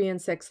Raptors will be in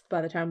 6th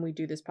by the time we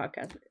do this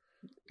podcast?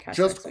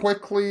 Just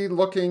quickly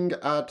looking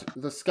at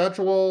the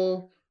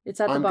schedule. It's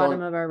at the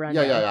bottom of our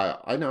rundown. Yeah.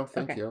 I know.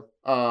 Thank you.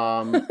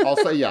 I'll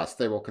say yes,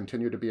 they will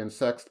continue to be in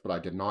 6th, but I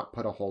did not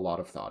put a whole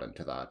lot of thought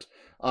into that.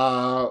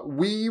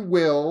 We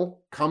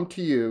will come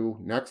to you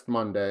next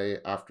Monday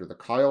after the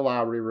Kyle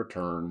Lowry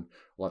return.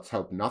 Let's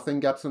hope nothing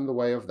gets in the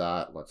way of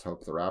that. Let's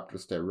hope the Raptors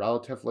stay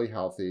relatively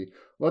healthy.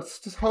 Let's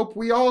just hope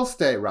we all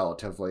stay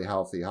relatively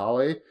healthy,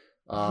 Holly.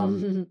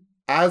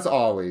 As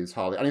always,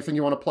 Holly, anything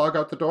you want to plug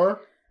out the door?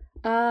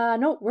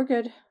 No, we're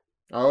good.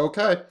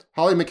 Okay.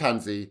 Holly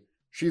McKenzie.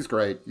 She's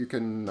great. You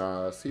can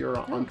see her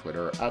on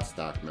Twitter at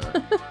Stackman.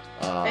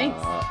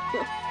 Thanks.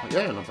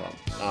 Yeah, no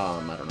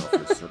problem. I don't know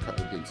if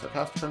you're being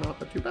sarcastic or not,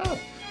 but too bad.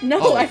 No,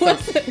 Holly, I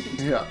wasn't.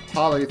 Yeah,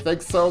 Holly,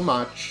 thanks so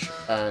much.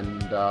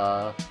 And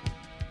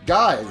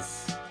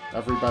guys,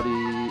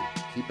 everybody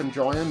keep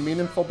enjoying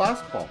meaningful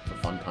basketball. It's a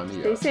fun time of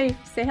year. Stay safe.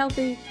 Stay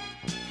healthy.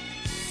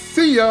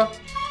 See ya.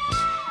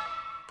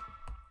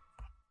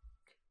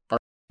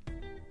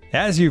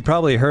 As you've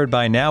probably heard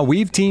by now,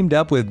 we've teamed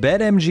up with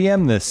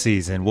BetMGM this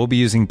season. We'll be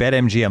using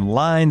BetMGM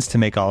lines to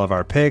make all of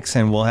our picks,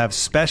 and we'll have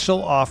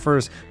special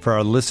offers for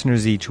our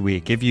listeners each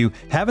week. If you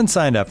haven't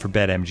signed up for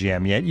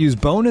BetMGM yet, use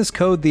bonus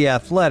code The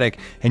Athletic,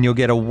 and you'll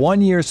get a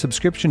 1-year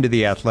subscription to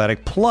The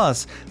Athletic,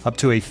 plus up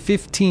to a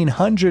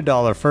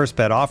 $1,500 first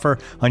bet offer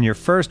on your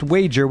first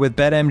wager with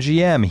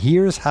BetMGM.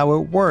 Here's how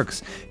it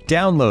works.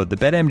 Download the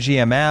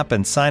BetMGM app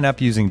and sign up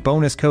using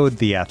bonus code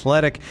The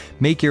Athletic.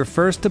 Make your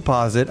first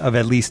deposit of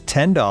at least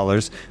 $10.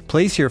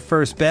 Place your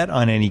first bet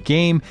on any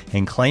game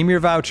and claim your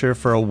voucher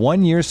for a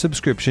 1-year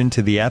subscription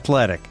to The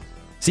Athletic.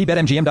 See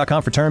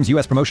BetMGM.com for terms.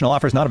 U.S. promotional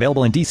offers not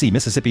available in D.C.,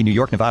 Mississippi, New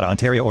York, Nevada,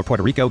 Ontario, or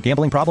Puerto Rico.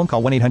 Gambling problem?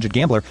 Call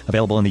 1-800-GAMBLER.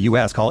 Available in the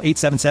U.S. Call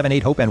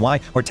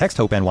 877-8-HOPE-NY or text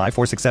HOPE-NY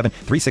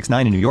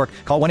 467-369 in New York.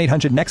 Call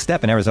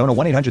 1-800-NEXT-STEP in Arizona.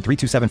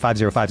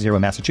 1-800-327-5050 in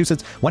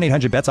Massachusetts.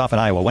 1-800-BETS-OFF in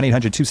Iowa.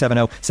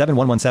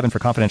 1-800-270-7117 for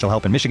confidential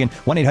help in Michigan.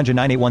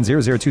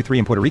 1-800-981-0023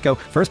 in Puerto Rico.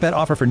 First bet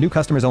offer for new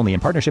customers only in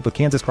partnership with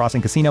Kansas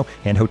Crossing Casino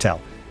and Hotel.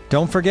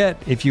 Don't forget,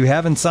 if you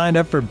haven't signed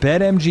up for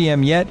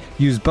BetMGM yet,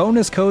 use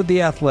bonus code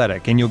The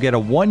Athletic, and you'll get a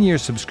 1-year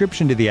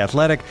subscription to The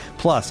Athletic,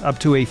 plus up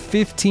to a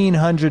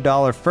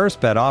 $1,500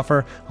 first bet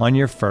offer on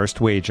your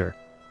first wager.